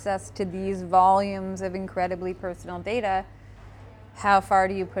access to these volumes of incredibly personal data, how far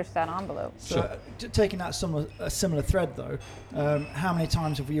do you push that envelope? So, taking that similar thread though, how many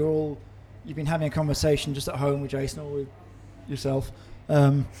times have you've been having a conversation just at home with Jason or with yourself?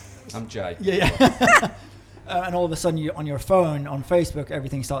 I'm Jay. Yeah. And all of a sudden, on your phone, on Facebook,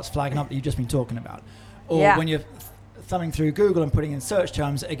 everything starts flagging up that you've just been talking about. Or Yeah. when you're thumbing through Google and putting in search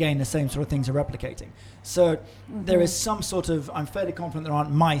terms, again, the same sort of things are replicating. So there is some sort of, I'm fairly confident there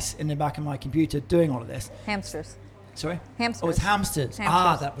aren't mice in the back of my computer doing all of this. Hamsters. Sorry? Hamsters. Oh, it's hamsters.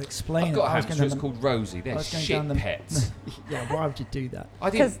 Hamsters. That would explain I've it. got a I was hamster, going it's down called Rosie. I They're was going shit down the- pets. Yeah, why would you do that? I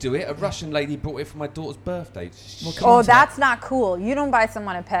 'Cause- didn't do it. A Russian lady brought it for my daughter's birthday. Well, come Oh, on to that. that's not cool. You don't buy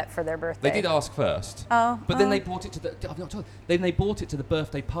someone a pet for their birthday. They did ask first. Oh, But then oh. they brought it to the. I've not told. Then they brought it to the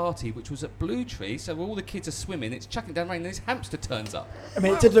birthday party, which was at Blue Tree. So where all the kids are swimming, it's chucking down rain, and this hamster turns up. I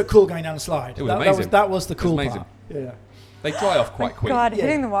mean, it did look cool going down the slide. It was that amazing. That was the It was cool amazing. part. Yeah. They dry off quite quick. God, Yeah.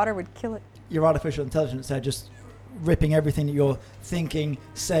 hitting the water would kill it. Your artificial intelligence there just ripping everything that you're thinking,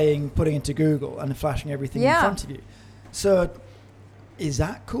 saying, putting into Google and flashing everything in Yeah. front of you. So is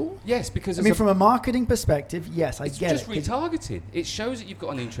that cool? Yes, because I mean, from a marketing perspective, yes, I it's get just it. 'cause retargeting. It shows that you've got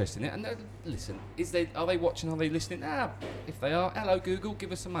an interest in it. And listen, are they watching? Are they listening? If they are, hello Google,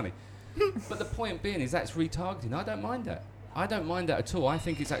 give us some money. But the point being is that's retargeting. I don't mind that. I don't mind that at all. I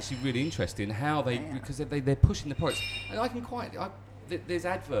think it's actually really interesting how because they're pushing the products. And there's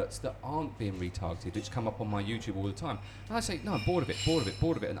adverts that aren't being retargeted, which come up on my YouTube all the time. And I say, no, I'm bored of it.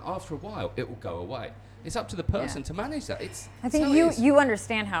 And after a while, it will go away. It's up to the person to manage that. I think you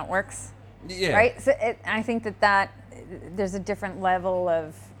understand how it works, right? So I think that there's a different level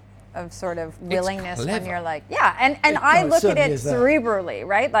of sort of willingness when you're like, and I look at it cerebrally,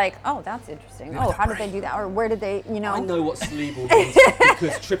 right? Like, oh, that's interesting. Oh, how did they do that? Or where did they, I know what cerebral means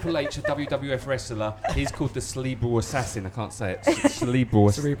because Triple H, a WWF wrestler, he's called the cerebral assassin. I can't say it. Cerebral.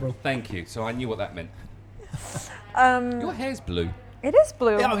 Thank you. So I knew what that meant. Your hair's blue. It is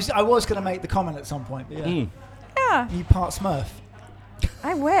blue. Yeah, I was going to make the comment at some point, but Yeah. You part Smurf.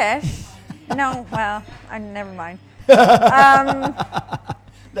 I wish. No, well, never mind. No,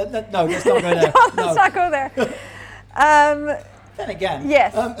 let's not go there. Let's not go there. Then again.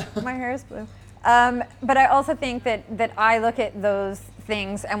 Yes, my hair is blue. But I also think that I look at those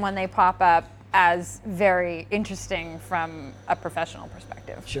things and when they pop up as very interesting from a professional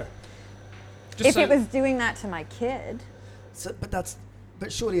perspective. Sure. If it was doing that to my kid. So,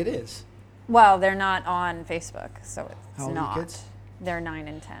 but surely it is. Well, they're not on Facebook, so it's How old not. are your kids? They're 9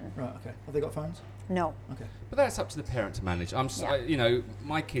 and 10. Right, okay. Have they got phones? No. Okay. But that's up to the parent to manage.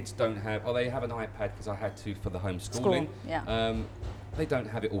 My kids don't have. Oh, they have an iPad because I had to for the homeschooling. They don't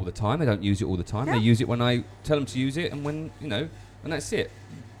have it all the time. They don't use it all the time. Yeah. They use it when I tell them to use it, and when and that's it.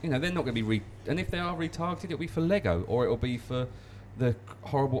 They're not going to be and if they are retargeted, it'll be for Lego or it'll be for the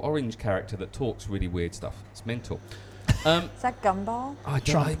horrible orange character that talks really weird stuff. It's mental. Is that Gumball?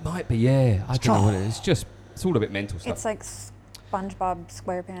 It might be. Yeah, I don't know what it is. It's all a bit mental stuff. It's like SpongeBob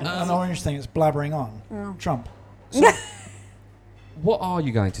SquarePants. An orange thing that's blabbering on. No. Trump. So, what are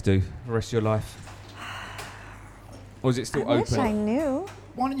you going to do for the rest of your life? Or is it still I open? wish I knew.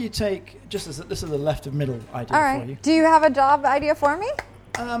 Why don't you take, just as this is a left of middle idea All for right. you. Do you have a job idea for me?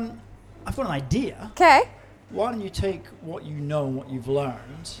 I've got an idea. Okay. Why don't you take what you know and what you've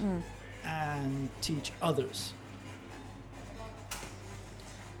learned and teach others?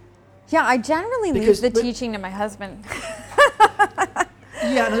 Yeah, I generally leave the teaching to my husband.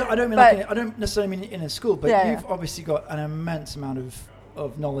 Yeah, and I don't mean I don't necessarily mean in a school, but Yeah, you've obviously got an immense amount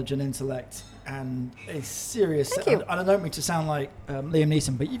of knowledge and intellect and a serious. Thank you. I don't mean to sound like Liam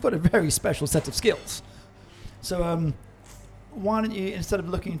Neeson, but you've got a very special set of skills. So why don't you, instead of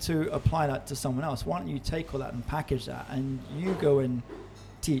looking to apply that to someone else, why don't you take all that and package that, and you go and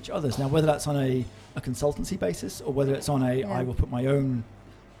teach others? Now, whether that's on a consultancy basis or whether it's on I will put my own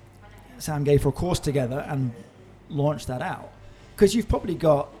Sam Gayfor course together and launch that out. Because you've probably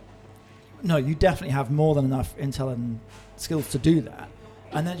you definitely have more than enough intel and skills to do that.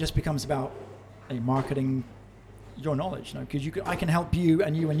 And then it just becomes about marketing your knowledge, because I can help you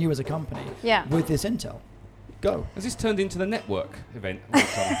and you as a company with this intel. Go. Has this turned into the network event? It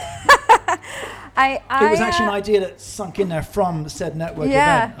was actually an idea that sunk in there from said network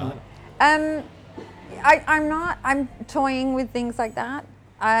event. I'm toying with things like that.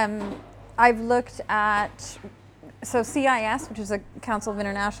 I've looked at, CIS, which is a Council of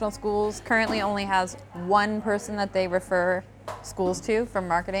International Schools, currently only has one person that they refer schools to for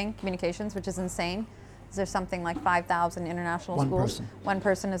marketing communications, which is insane. There's something like 5,000 international schools. One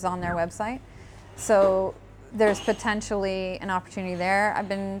person is on their website. So there's potentially an opportunity there. I've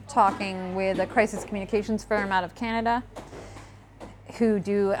been talking with a crisis communications firm out of Canada who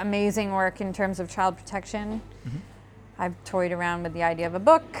do amazing work in terms of child protection. Mm-hmm. I've toyed around with the idea of a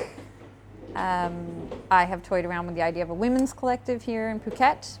book. I have toyed around with the idea of a women's collective here in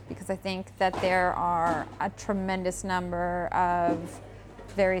Phuket because I think that there are a tremendous number of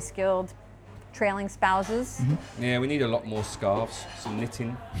very skilled trailing spouses. Mm-hmm. Yeah, we need a lot more scarves, some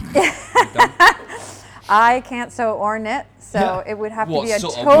knitting. I can't sew or knit, so it would have to be a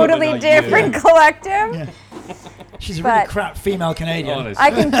sort of totally different collective. Yeah. She's a really crap female Canadian. Honestly.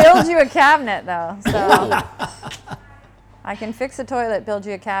 I can build you a cabinet, though. So I can fix a toilet, build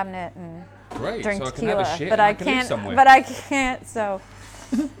you a cabinet, and Great. drink so I can tequila. have a shit but and I can live can't. somewhere. But I can't sew.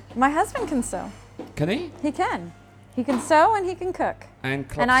 My husband can sew. Can he? He can. He can sew and he can cook. And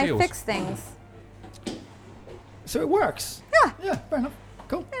And I fix things. So it works. Yeah. Yeah, fair enough.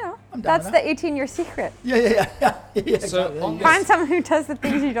 Cool. You know, I'm down that's with the 18-year secret. Yeah, So exactly. on this- Find someone who does the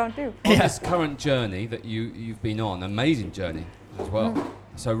things you don't do. On this current journey that you've been on, amazing journey as well.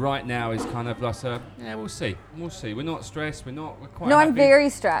 So right now is kind of like we'll see. We're not stressed. We're quite No, happy. I'm very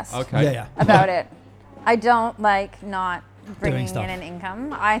stressed Okay. about it. I don't like not bringing stuff. in an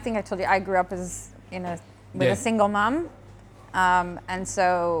income. I think I told you I grew up with a single mom, and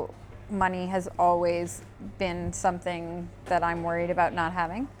so money has always been something that I'm worried about not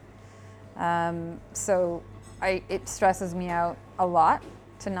having. So it stresses me out a lot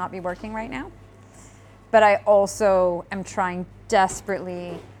to not be working right now. But I also am trying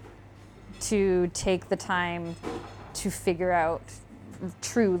desperately to take the time to figure out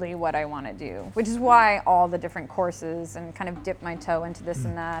truly what I want to do, which is why all the different courses and kind of dip my toe into this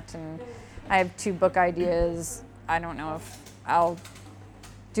and that. And I have 2 book ideas. I don't know if I'll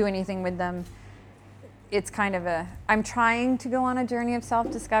do anything with them. It's kind of I'm trying to go on a journey of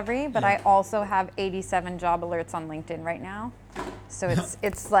self-discovery, but I also have 87 job alerts on LinkedIn right now. So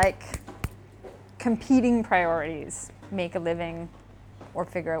it's like competing priorities. Make a living or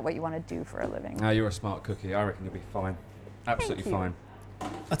figure out what you want to do for a living. You're a smart cookie. I reckon you'll be fine. Absolutely Thank you. fine.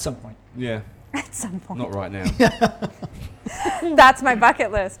 At some point. Yeah. At some point. Not right now. That's my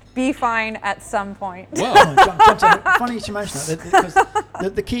bucket list. Be fine at some point. Well, Funny you should mention that,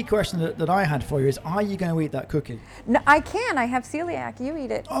 because the key question that I had for you is, are you going to eat that cookie? No, I can. I have celiac. You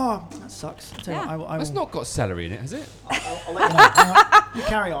eat it. Oh, that sucks. I'll tell you Yeah. what, I will, it's not got celery in it, has it? I'll let you know. Hang on. You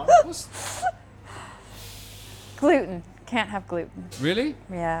carry on. Gluten. Can't have gluten. Really?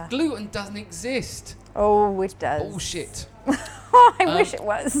 Yeah. Gluten doesn't exist. Oh, it does. Bullshit. I wish it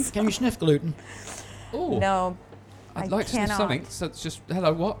was. Can you sniff gluten? Oh. No. I'd I like to sniff cannot. something. So it's just,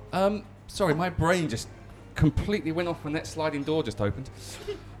 hello, what? Sorry, my brain just completely went off when that sliding door just opened.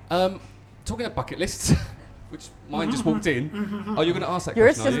 Talking of bucket lists, which mine just walked in. Oh, you're going to ask that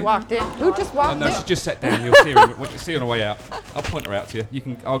Yours question, just are you? walked in. Who just Oh, walked no, in? she just sat down. You'll see her on the way out. I'll point her out to you.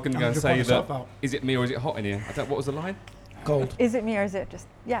 I'm going to go and say point that. yourself out. Is it me or is it hot in here? What was the line? Cold. Is it me or is it just,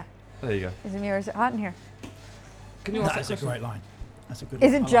 yeah. There you go. Is it me or is it hot in here? Can you ask That's that a question? great line. That's a good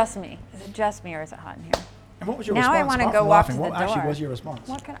Is one. it just me? Is it just me or is it hot in here? And what was your Now I response? wanna apart go from walk laughing, to the what actually door. was your response?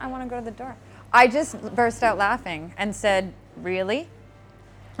 I want to go to the door. I just burst out laughing and said, really?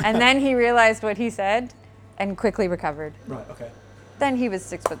 And then he realized what he said and quickly recovered. Right, okay. Then he was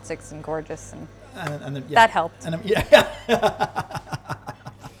 6'6" and gorgeous, and And then, yeah. that helped. And then, yeah.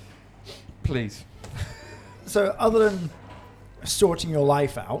 Please. So other than sorting your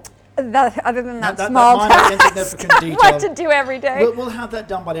life out, Other than that that small minor task, insignificant detail, what to do every day. we'll have that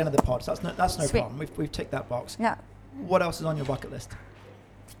done by the end of the pod. So that's no Sweet. problem. We've ticked that box. Yeah. What else is on your bucket list?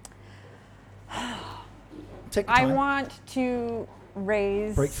 Take the I time. want to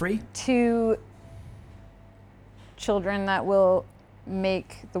raise Break free. 2 children that will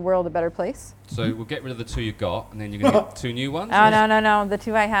make the world a better place. So we'll get rid of the 2 you've got, and then you're going to get 2 new ones? Oh, no. The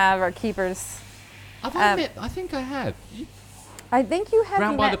 2 I have are keepers. I think I have. I think you have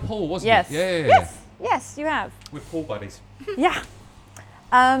Round by the met- pool, wasn't Yes. it? Yeah. Yes, you have. With pool buddies. Yeah.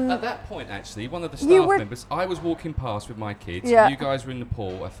 At that point, actually, one of the You staff were- members, I was walking past with my kids. Yeah. You guys were in the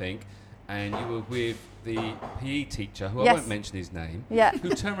pool, I think, and you were with the PE teacher, who I Yes. won't mention his name, Yeah. who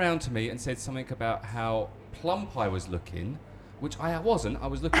turned around to me and said something about how plump I was looking, which I wasn't. I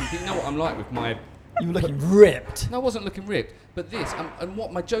was looking, you know what I'm like with my... You were looking ripped. No, I wasn't looking ripped, but this, and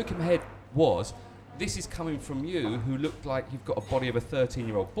what my joke in my head was, this is coming from you, who looked like you've got a body of a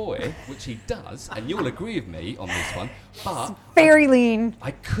 13-year-old boy, which he does, and you'll agree with me on this one, but Very lean. I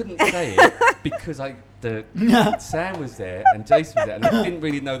couldn't say it because Sam was there and Jason was there, and I didn't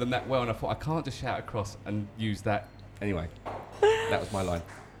really know them that well, and I thought, I can't just shout across and use that. Anyway, that was my line.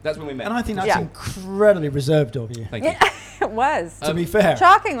 That's when we met. And I think that's Yeah. incredibly reserved of you. Thank you. It was. To be fair.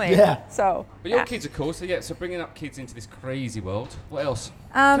 Shockingly. Yeah. So. But your yeah. kids are cool, so yeah, so bringing up kids into this crazy world. What else?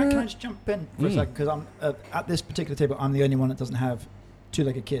 Can I just jump in for a Mm. second? Because I'm at this particular table, I'm the only one that doesn't have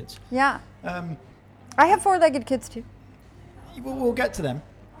 2-legged kids. Yeah. Um, I have 4-legged kids too. we'll get to them.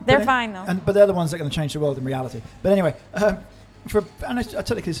 They're But fine though. But they're the ones that are going to change the world in reality. But anyway, and I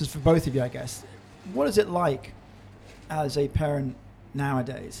tell you this is for both of you, I guess. What is it like as a parent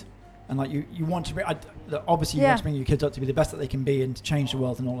nowadays? And like you want to, obviously you Yeah. want to bring your kids up to be the best that they can be and to change the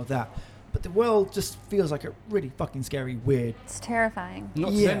world and all of that. But the world just feels like a really fucking scary, weird. It's terrifying. Not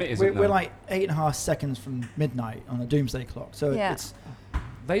to them, it isn't. we're like 8.5 seconds from midnight on a doomsday clock. So Yeah. it's.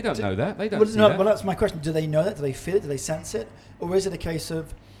 They don't know that. They don't Well, see no, that. well, that's my question. Do they know that? Do they feel it? Do they sense it? Or is it a case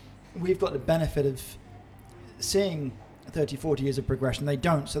of we've got the benefit of seeing 30, 40 years of progression? They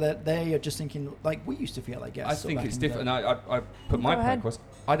don't. So that they are just thinking like we used to feel, I guess. I or think back it's in the different. day. And I put my Go point ahead. across.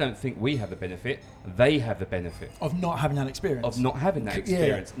 I don't think we have the benefit. They have the benefit Of not having that experience. of not having that Yeah.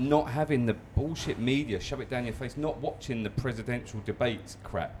 experience, not having the bullshit media shove it down your face, not watching the presidential debates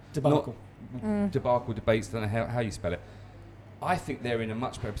crap. Debacle. Debacle debates, don't know how you spell it. I think they're in a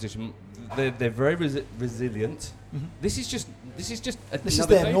much better position. They're very resilient. Mhm. This is just This is another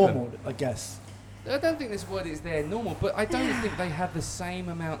their day for normal, them. I guess. I don't think this word is their normal, but I don't think they have the same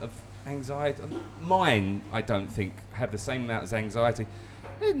amount of anxiety. Mine, I don't think, have the same amount of anxiety.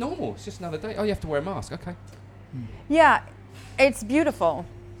 They're normal. It's just another day. Oh, you have to wear a mask. Okay. Yeah, it's beautiful,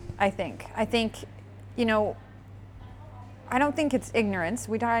 I think. I think, you know, I don't think it's ignorance.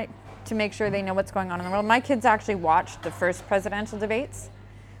 We try to make sure they know what's going on in the world. My kids actually watched the first presidential debates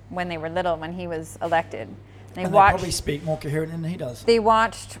when they were little, when he was elected. They probably speak more coherently than he does. They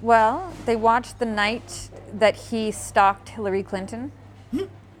watched the night that he stalked Hillary Clinton.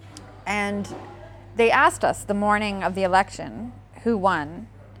 And they asked us the morning of the election who won.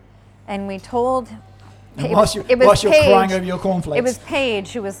 And we told... And whilst you're crying over your cornflakes. It was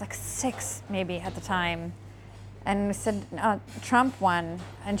Paige, who was like 6 maybe at the time. And we said, Trump won.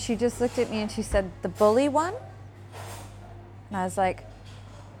 And she just looked at me and she said, the bully won? And I was like...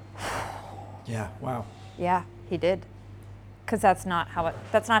 Yeah, wow. Yeah, he did. Because that's not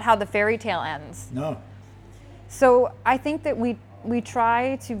how the fairy tale ends. No. So I think that we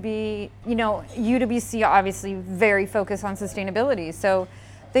try to be, UWC obviously very focused on sustainability. So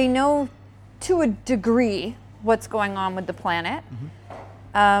they know to a degree what's going on with the planet.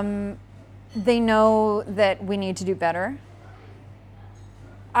 They know that we need to do better.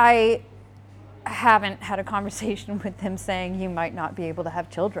 I haven't had a conversation with them saying you might not be able to have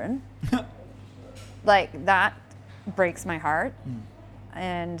children. Like, that breaks my heart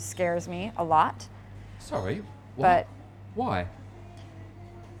and scares me a lot. Sorry, But why?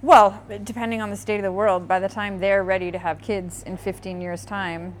 Well, depending on the state of the world, by the time they're ready to have kids in 15 years'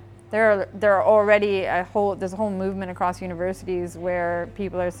 time, there are already there's a whole movement across universities where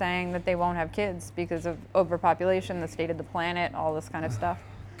people are saying that they won't have kids because of overpopulation, the state of the planet, all this kind of stuff.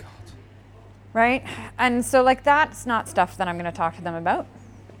 God. Right? And so, like, that's not stuff that I'm going to talk to them about.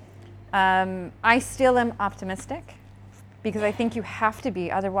 I still am optimistic because I think you have to be,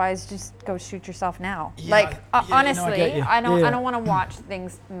 otherwise just go shoot yourself now. Yeah, honestly, I no, don't want to watch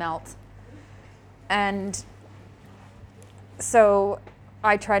things melt. And so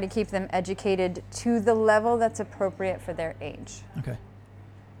I try to keep them educated to the level that's appropriate for their age. Okay.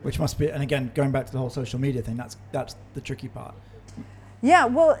 Which must be, and again, going back to the whole social media thing, that's the tricky part. Yeah,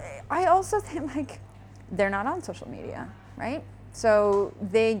 well, I also think, like, they're not on social media, right? So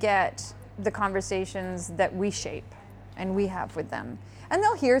they get the conversations that we shape and we have with them. And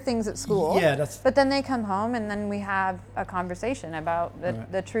they'll hear things at school. Yeah, but then they come home and then we have a conversation about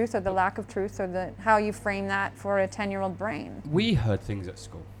the truth or the lack of truth or how you frame that for a 10-year-old brain. We heard things at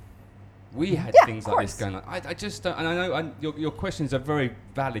school. We had things like this going on. I just don't, and I know your question is a very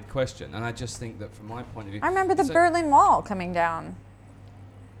valid question, and I just think that from my point of view... I remember the Berlin Wall coming down.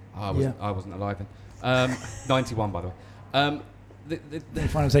 I wasn't alive then. 91, by the way. The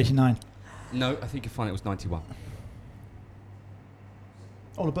final was 89. No, I think you'll find it was 91.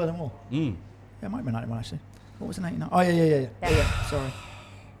 Oh, the Berlin Wall. Mm. Yeah, it might be 91 actually. What was it, 89? Oh, yeah. Sorry.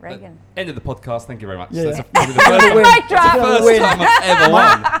 Reagan. End of the podcast. Thank you very much. Yeah, That's yeah. probably the first Mic drop. first time I've ever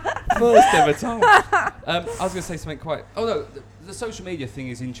won. First ever time. I was going to say something quite... Oh, no, the social media thing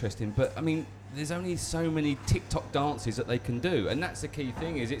is interesting, but, I mean, there's only so many TikTok dances that they can do, and that's the key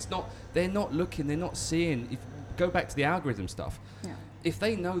thing, is they're not looking, they're not seeing... Go back to the algorithm stuff. Yeah. If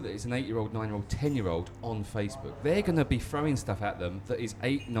they know that it's an 8-year-old, 9-year-old, 10-year-old on Facebook, they're going to be throwing stuff at them that is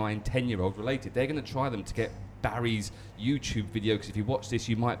 8, 9, 10-year-old related. They're going to try them to get Barry's YouTube video, because if you watch this,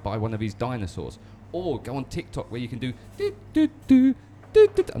 you might buy one of his dinosaurs. Or go on TikTok where you can do...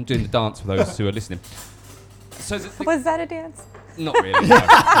 I'm doing the dance for those who are listening. So was that a dance? Not really, no,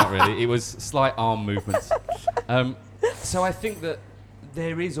 not really. It was slight arm movements. So I think that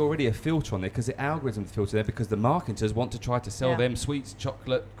there is already a filter on there, because the algorithms filter there, because the marketers want to try to sell them sweets,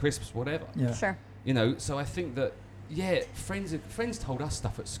 chocolate, crisps, whatever. Yeah. Sure. So I think that, friends told us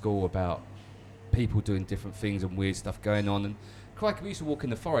stuff at school about people doing different things and weird stuff going on. And crikey, we used to walk in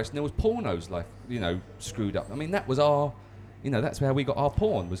the forest and there was pornos, like, screwed up. I mean, that was our, that's how we got our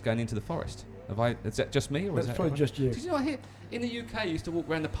porn, was going into the forest. Is that just me? Or That's probably just you. Did you know here in the UK, you used to walk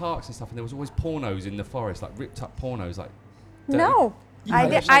around the parks and stuff, and there was always pornos in the forest, like ripped up pornos, like. No. The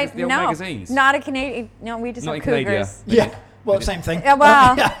old magazines. Not a Canadian. No, we just not have in Canada. cougars. Yeah. Well, same thing. Yeah,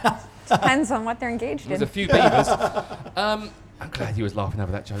 well, depends on what they're engaged in. There's a few beavers. I'm glad you was laughing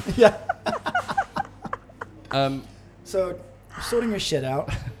over that joke. Yeah. So, sorting your shit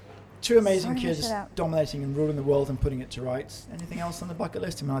out. 2 amazing kids dominating and ruling the world and putting it to rights. Anything else on the bucket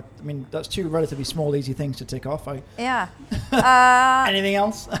list? I mean, that's 2 relatively small, easy things to tick off. Yeah. Anything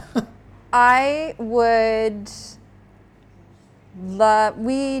else? I would love...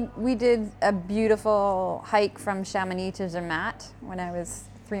 We did a beautiful hike from Chamonix to Zermatt when I was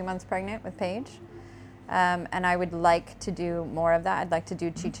 3 months pregnant with Paige. And I would like to do more of that. I'd like to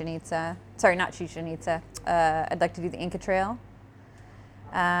do Chichen Itza. Sorry, not Chichen Itza. I'd like to do the Inca Trail.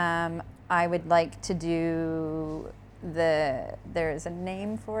 I would like to do there's a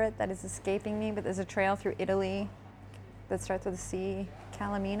name for it that is escaping me, but there's a trail through Italy that starts with a C,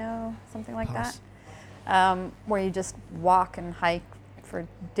 Calamino, something like that. where you just walk and hike for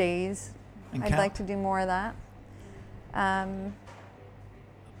days. And I'd camp. like to do more of that.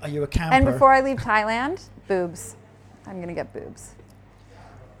 Are you a camper? And before I leave Thailand, boobs. I'm gonna get boobs.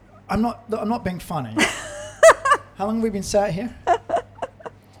 I'm not being funny. How long have we been sat here?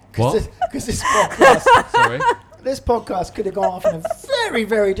 What? Because this podcast, Sorry. this podcast could have gone off in a very,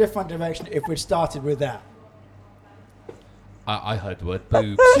 very different direction if we'd started with that. I heard the word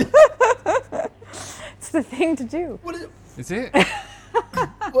boobs. It's the thing to do. What, is, Is it?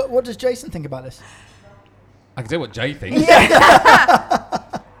 what does Jason think about this? I can tell you what Jay thinks.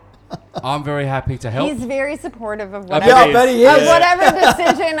 I'm very happy to help. He's very supportive of I whatever, bet Yeah, I he bet is. he is. whatever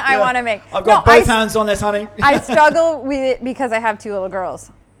decision I want to make. I've got No, both hands on this, honey. I struggle with it because I have 2 little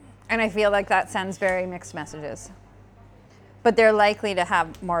girls. And I feel like that sends very mixed messages. But they're likely to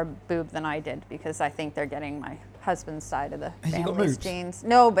have more boob than I did because I think they're getting my husband's side of the Has he got family's boobs? genes.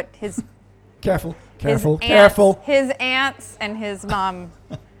 No, but his Careful, his careful, aunts, careful. His aunts and his mom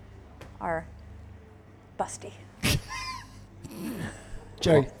are busty.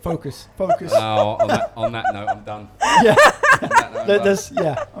 Joe, focus, focus. Oh, on that note, I'm done. Yeah, On that note, I'm done.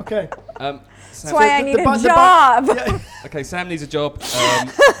 yeah, okay. Sam, That's why I the need bu- a the bu- job. Yeah. okay, Sam needs a job, and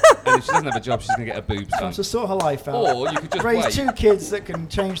if she doesn't have a job, she's going to get her boobs done. So sort her life out. Or you could just Raise wait. 2 kids that can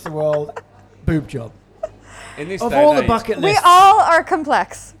change the world. Boob job. In this Of day all and the age, bucket We lists. all are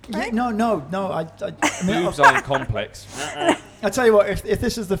complex. Yeah, no. I mean, boobs aren't complex. I tell you what, if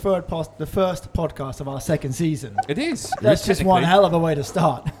this is the first podcast of our second season, It is. that's just one technically. hell of a way to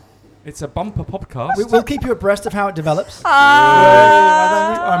start. It's a bumper podcast. We'll keep you abreast of how it develops.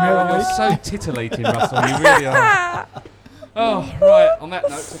 I'm here all You're week. so titillating, Russell. You really are. Oh, right. On that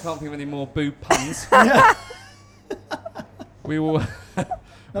note, I can't think of any more boob puns. Yeah. We will.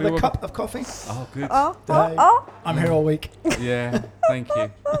 Another cup of coffee. Oh, good. Oh. I'm here all week. Yeah. Thank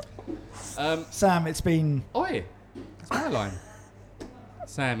you. Sam, it's been Oi, that's my line.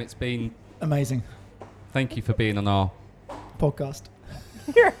 Sam, it's been. amazing Thank you for being on our. podcast.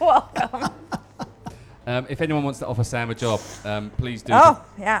 You're welcome. If anyone wants to offer Sam a job, please do. Oh,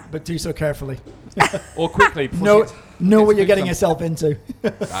 yeah. But do so carefully. Or quickly. before Know she gets what you're boobs getting on. yourself into.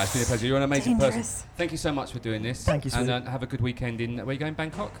 It's been a pleasure. You're an amazing person. Dangerous. Thank you so much for doing this. Thank you, And sweetie. have a good weekend in. Where are you going?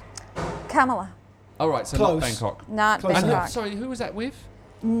 Bangkok. Kamala. All right. So Close. not Bangkok. Not Close And enough. Bangkok. sorry, who was that with?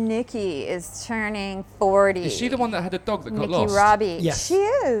 Nikki is turning 40. Is she the one that had a dog that got Nikki lost? Robbie. Yes. She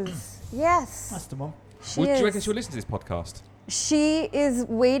is. Yes. That's the one. She Do you reckon is. she'll listen to this podcast? She is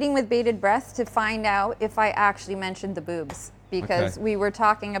waiting with bated breath to find out if I actually mentioned the boobs because Okay. we were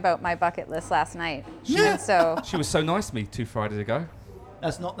talking about my bucket list last night. Yeah. And so She was so nice to me 2 Fridays ago.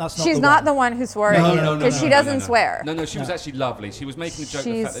 That's not she's not the one who swore No, at you no, no, because no, she no, doesn't no. swear. No, she was No. actually lovely. She was making a joke of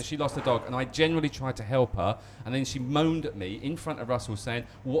the She's- fact that she lost a dog, and I generally tried to help her, and then she moaned at me in front of Russell saying,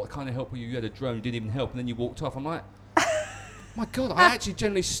 "What kind of help were you? You had a drone, didn't even help, and then you walked off." I'm like, my God, I actually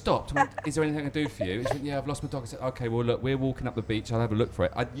generally stopped. I went, "Is there anything I can do for you?" And she went, "Yeah, I've lost my dog." I said, "Okay, well, look, we're walking up the beach. I'll have a look for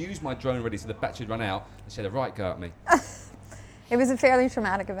it." I'd used my drone already, so the battery had run out, and she had a right go at me. It was a fairly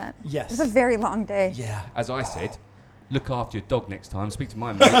traumatic event. Yes. It was a very long day. Yeah. As I said, look after your dog next time. Speak to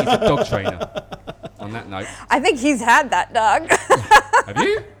my mate. He's a dog trainer. On that note, I think he's had that dog. have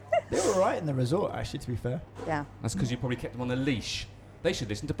you? They were all right in the resort, actually, to be fair. Yeah. That's because you probably kept them on a leash. They should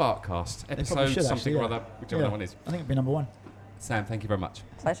listen to Barkcast, They probably episode should, something actually, or yeah. other, whichever Yeah. that one is. I think it'd be number 1. Sam, thank you very much.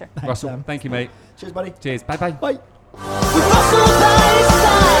 Pleasure. Thanks, Russell, Sam. thank you, mate. Cheers, buddy. Cheers. Bye-bye. Bye.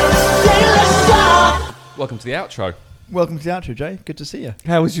 Welcome to the outro. Welcome to the outro, Jay. Good to see you.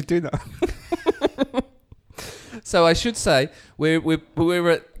 How was your dinner? So I should say we're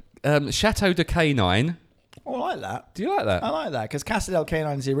at Chateau de Canine. Oh, I like that. Do you like that? I like that because Casa del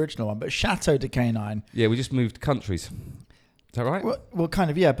Canine is the original one, but Chateau de Canine, Yeah, we just moved countries. Is that right? well, kind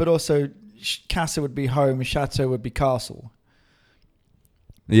of, yeah, but also Casa would be home, Chateau would be castle.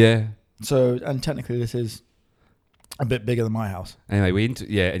 Yeah. So, and technically, this is a bit bigger than my house. Anyway,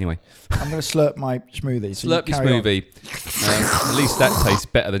 anyway. I'm going to slurp my smoothie. So Slurp you your carry on. smoothie. At least that tastes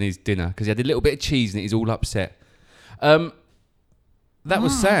better than his dinner because he had a little bit of cheese and he's all upset. That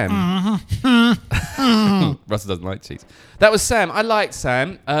was Sam. Russell doesn't like cheese. That was Sam. I liked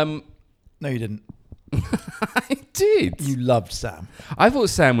Sam. No, you didn't. I did. You loved Sam. I thought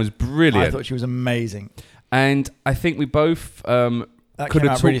Sam was brilliant. I thought she was amazing. And I think we both That could came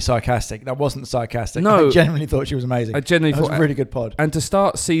have out really sarcastic. That wasn't sarcastic. No. I genuinely thought she was amazing. I genuinely That was thought a really good pod. And to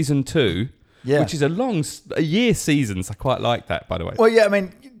start season 2, Yeah. which is a year seasons, I quite like that, by the way. Well, yeah, I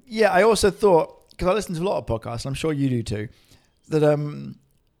mean, yeah, I also thought, because I listen to a lot of podcasts, and I'm sure you do too, that,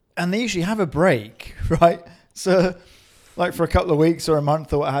 and they usually have a break, right? So, like for a couple of weeks or a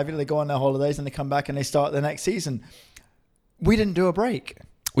month or what have you, they go on their holidays and they come back and they start the next season. We didn't do a break.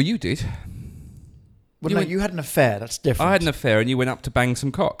 Well, you did. Well, no, you had an affair. That's different. I had an affair and you went up to bang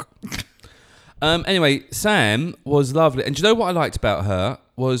some cock. Anyway, Sam was lovely. And do you know what I liked about her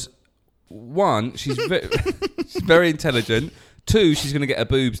was, one, she's very intelligent. 2, she's going to get her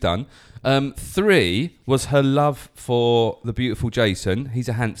boobs done. 3 was her love for the beautiful Jason. He's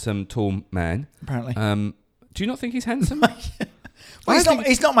a handsome, tall man. Apparently. Do you not think he's handsome? Well,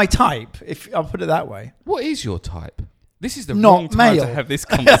 he's not my type, if I'll put it that way. What is your type? This is the Not wrong time male. to have this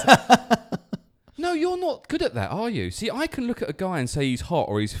conversation. No, you're not good at that, are you? See, I can look at a guy and say he's hot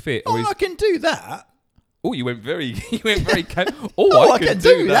or he's fit or Oh, he's... I can do that. Oh, you went very... I can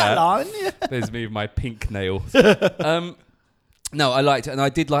do that, Lauren. Yeah. There's me with my pink nails. No, I liked it, and I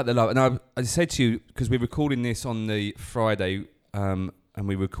did like the love. And I said to you, because we're recording this on the Friday, and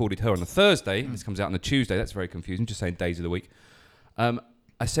we recorded her on the Thursday. This comes out on the Tuesday. That's very confusing, just saying days of the week.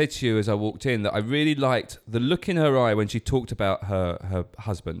 I said to you as I walked in that I really liked the look in her eye when she talked about her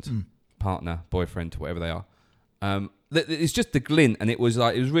husband, partner, boyfriend, whatever they are. It's just the glint, and it was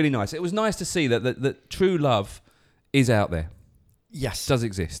really nice. It was nice to see that true love is out there. Yes. Does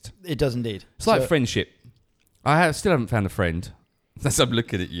exist. It does indeed. It's like friendship. Still haven't found a friend. As I'm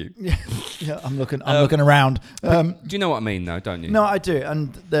looking at you. Yeah, I'm looking around. Do you know what I mean, though, don't you? No, I do.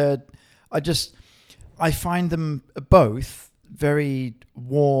 And I find them both very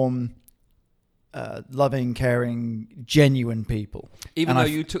warm, loving, caring, genuine people. Even though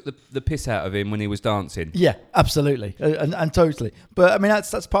you took the piss out of him when he was dancing. Yeah, absolutely, and totally. But I mean,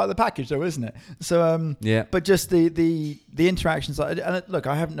 that's part of the package, though, isn't it? So yeah. But just the interactions. And look,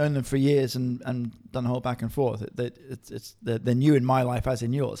 I haven't known them for years and done a whole back and forth. They're new in my life as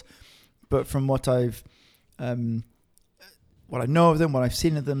in yours. But from what I know of them, what I've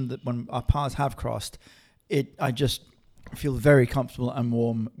seen of them, that when our paths have crossed, I just feel very comfortable and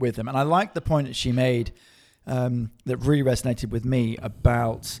warm with them. And I like the point that she made that really resonated with me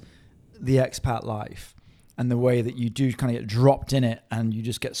about the expat life and the way that you do kind of get dropped in it and you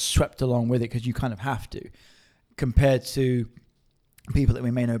just get swept along with it because you kind of have to, compared to people that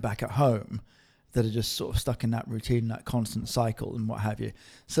we may know back at home that are just sort of stuck in that routine, that constant cycle and what have you.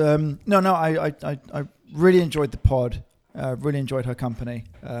 So I really enjoyed the pod. Really enjoyed her company.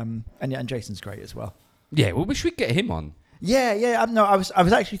 And Jason's great as well. Yeah, well, we should get him on. Yeah. No, I was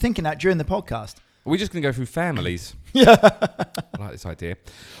actually thinking that during the podcast. We're just going to go through families. Yeah. I like this idea.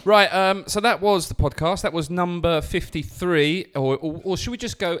 Right, so that was the podcast. That was number 53. Or should we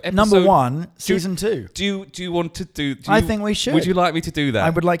just go episode... Number 1, season 2. Do you want to do... I think we should. Would you like me to do that? I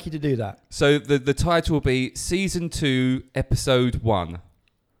would like you to do that. So the title will be Season 2, Episode 1.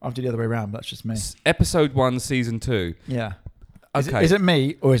 I'll do the other way around, but that's just me. Episode 1, Season 2. Yeah. Okay. Is it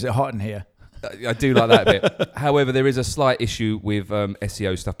me or is it hot in here? I do like that a bit. However, there is a slight issue with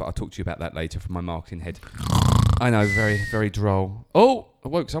SEO stuff, but I'll talk to you about that later from my marketing head. I know, very, very droll. Oh, I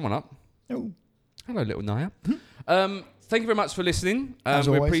woke someone up. Oh. Hello, little Naya. Thank you very much for listening. As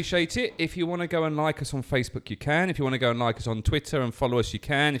we always. appreciate it. If you want to go and like us on Facebook, you can. If you want to go and like us on Twitter and follow us, you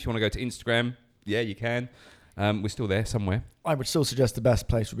can. If you want to go to Instagram, yeah, you can. We're still there somewhere. I would still suggest the best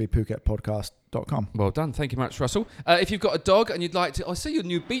place would be PhuketPodcast.com. Well done. Thank you much, Russell. If you've got a dog and you'd like to... I see your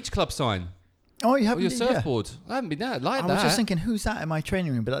new beach club sign. Oh, you Or haven't? your surfboard. I haven't been there. I like I that. was just thinking, who's that in my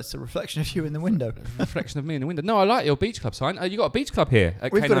training room? But that's a reflection of you in the window. Reflection of me in the window. No, I like your beach club sign. You got a beach club here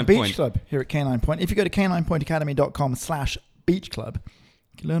at We've K9 got a beach Point. club here at K9 Point. If you go to k9pointacademy.com/beach club,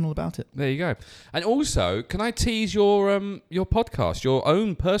 you can learn all about it. There you go. And also, can I tease your podcast, your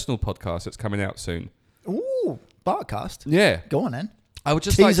own personal podcast that's coming out soon? Ooh, Bartcast. Yeah. Go on then. I would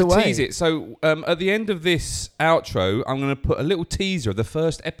just Tease like to away. tease it. So at the end of this outro, I'm going to put a little teaser of the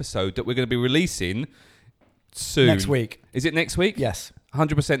first episode that we're going to be releasing soon. Next week. Is it next week? Yes.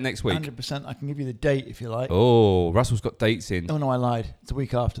 100% next week. 100%. I can give you the date if you like. Oh, Russell's got dates in. Oh, no, I lied. It's a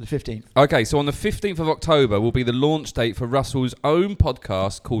week after, the 15th. Okay, so on the 15th of October will be the launch date for Russell's own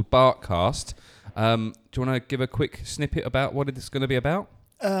podcast called Bartcast. Do you want to give a quick snippet about what it's going to be about?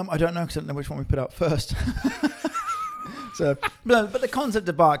 I don't know because I don't know which one we put out first. So, but the concept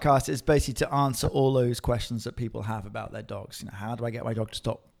of Bartcast is basically to answer all those questions that people have about their dogs. You know, how do I get my dog to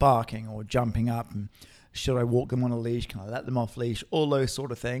stop barking or jumping up? And should I walk them on a leash? Can I let them off leash? All those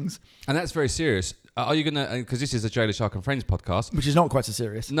sort of things. And that's very serious. Are you going to, because this is a Jailer Shark and Friends podcast. Which is not quite so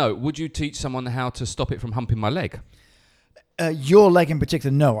serious. No, would you teach someone how to stop it from humping my leg? Your leg in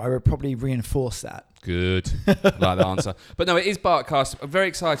particular, no. I would probably reinforce that. Good. Like the answer. But no, it is Bartcast. I'm very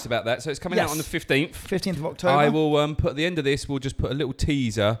excited about that. So it's coming out on the 15th. 15th of October. I will put at the end of this, we'll just put a little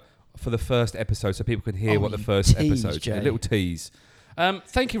teaser for the first episode so people can hear what the first episode is. A little tease.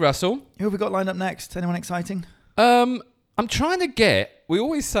 Thank you, Russell. Who have we got lined up next? Anyone exciting? I'm trying to get, we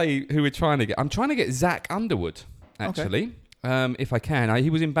always say who we're trying to get. I'm trying to get Zach Underwood, actually. if I can. He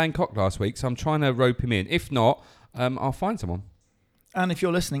was in Bangkok last week, so I'm trying to rope him in. If not, I'll find someone. And if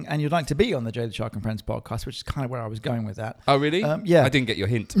you're listening and you'd like to be on the Jay the Shark and Friends podcast, which is kind of where I was going with that. Oh, really? Yeah. I didn't get your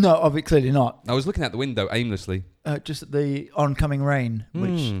hint. No, clearly not. I was looking out the window aimlessly. Just at the oncoming rain,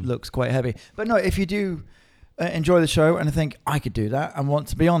 which looks quite heavy. But no, if you do enjoy the show and think I could do that and want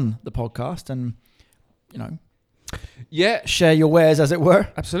to be on the podcast and, share your wares, as it were.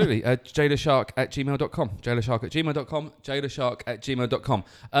 Absolutely. jaytheshark@gmail.com. jaytheshark@gmail.com. jaytheshark@gmail.com.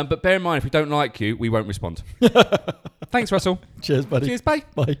 But bear in mind, if we don't like you, we won't respond. Thanks, Russell. Cheers, buddy. Cheers, bye.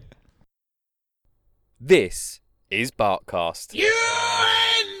 Bye. This is Barkcast. You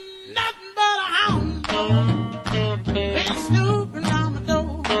ain't nothing but a hound dog. Been snooping on the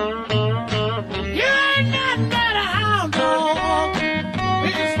door. You ain't nothing but a hound dog.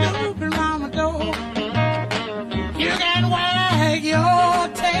 Been snooping on the door. You can wag your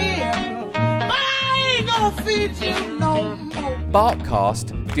tail, but I ain't gonna feed you no more.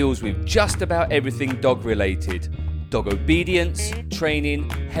 Barkcast deals with just about everything dog related. Dog obedience, training,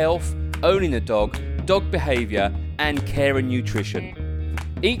 health, owning a dog, dog behaviour, and care and nutrition.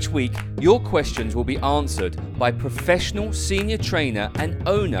 Each week, your questions will be answered by professional senior trainer and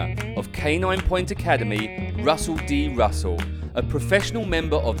owner of Canine Point Academy, Russell D. Russell, a professional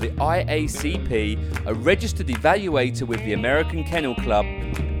member of the IACP, a registered evaluator with the American Kennel Club,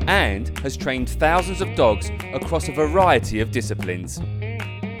 and has trained thousands of dogs across a variety of disciplines.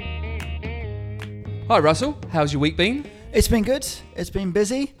 Hi Russell, how's your week been? It's been good. It's been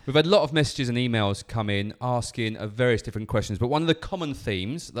busy. We've had a lot of messages and emails come in asking various different questions, but one of the common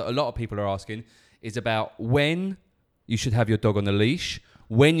themes that a lot of people are asking is about when you should have your dog on the leash,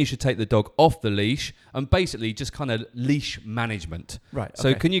 when you should take the dog off the leash, and basically just kind of leash management. Right. So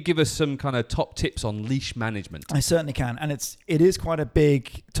okay. can you give us some kind of top tips on leash management? I certainly can. And it is quite a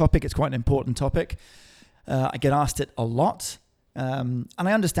big topic. It's quite an important topic. I get asked it a lot. And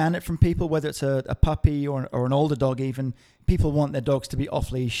I understand it from people, whether it's a puppy or an older dog even. People want their dogs to be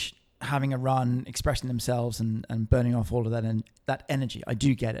off leash, having a run, expressing themselves and burning off all of that and that energy. I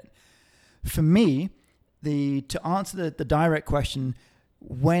do get it. For me, to answer the direct question,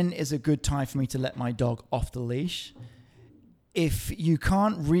 when is a good time for me to let my dog off the leash? If you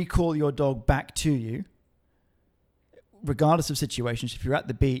can't recall your dog back to you, regardless of situations, if you're at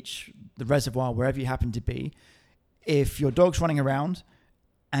the beach, the reservoir, wherever you happen to be, if your dog's running around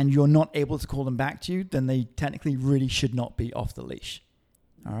and you're not able to call them back to you, then they technically really should not be off the leash.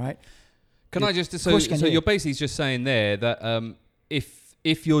 All right? Can I just... So you're basically just saying there that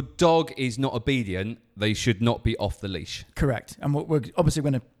if your dog is not obedient, they should not be off the leash. Correct. And we're obviously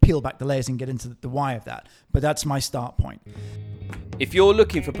going to peel back the layers and get into the why of that. But that's my start point. If you're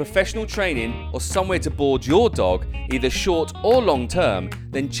looking for professional training or somewhere to board your dog, either short or long term,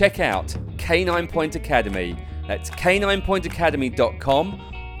 then check out Canine Point Academy. That's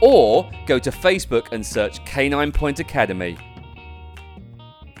caninepointacademy.com or go to Facebook and search Canine Point Academy.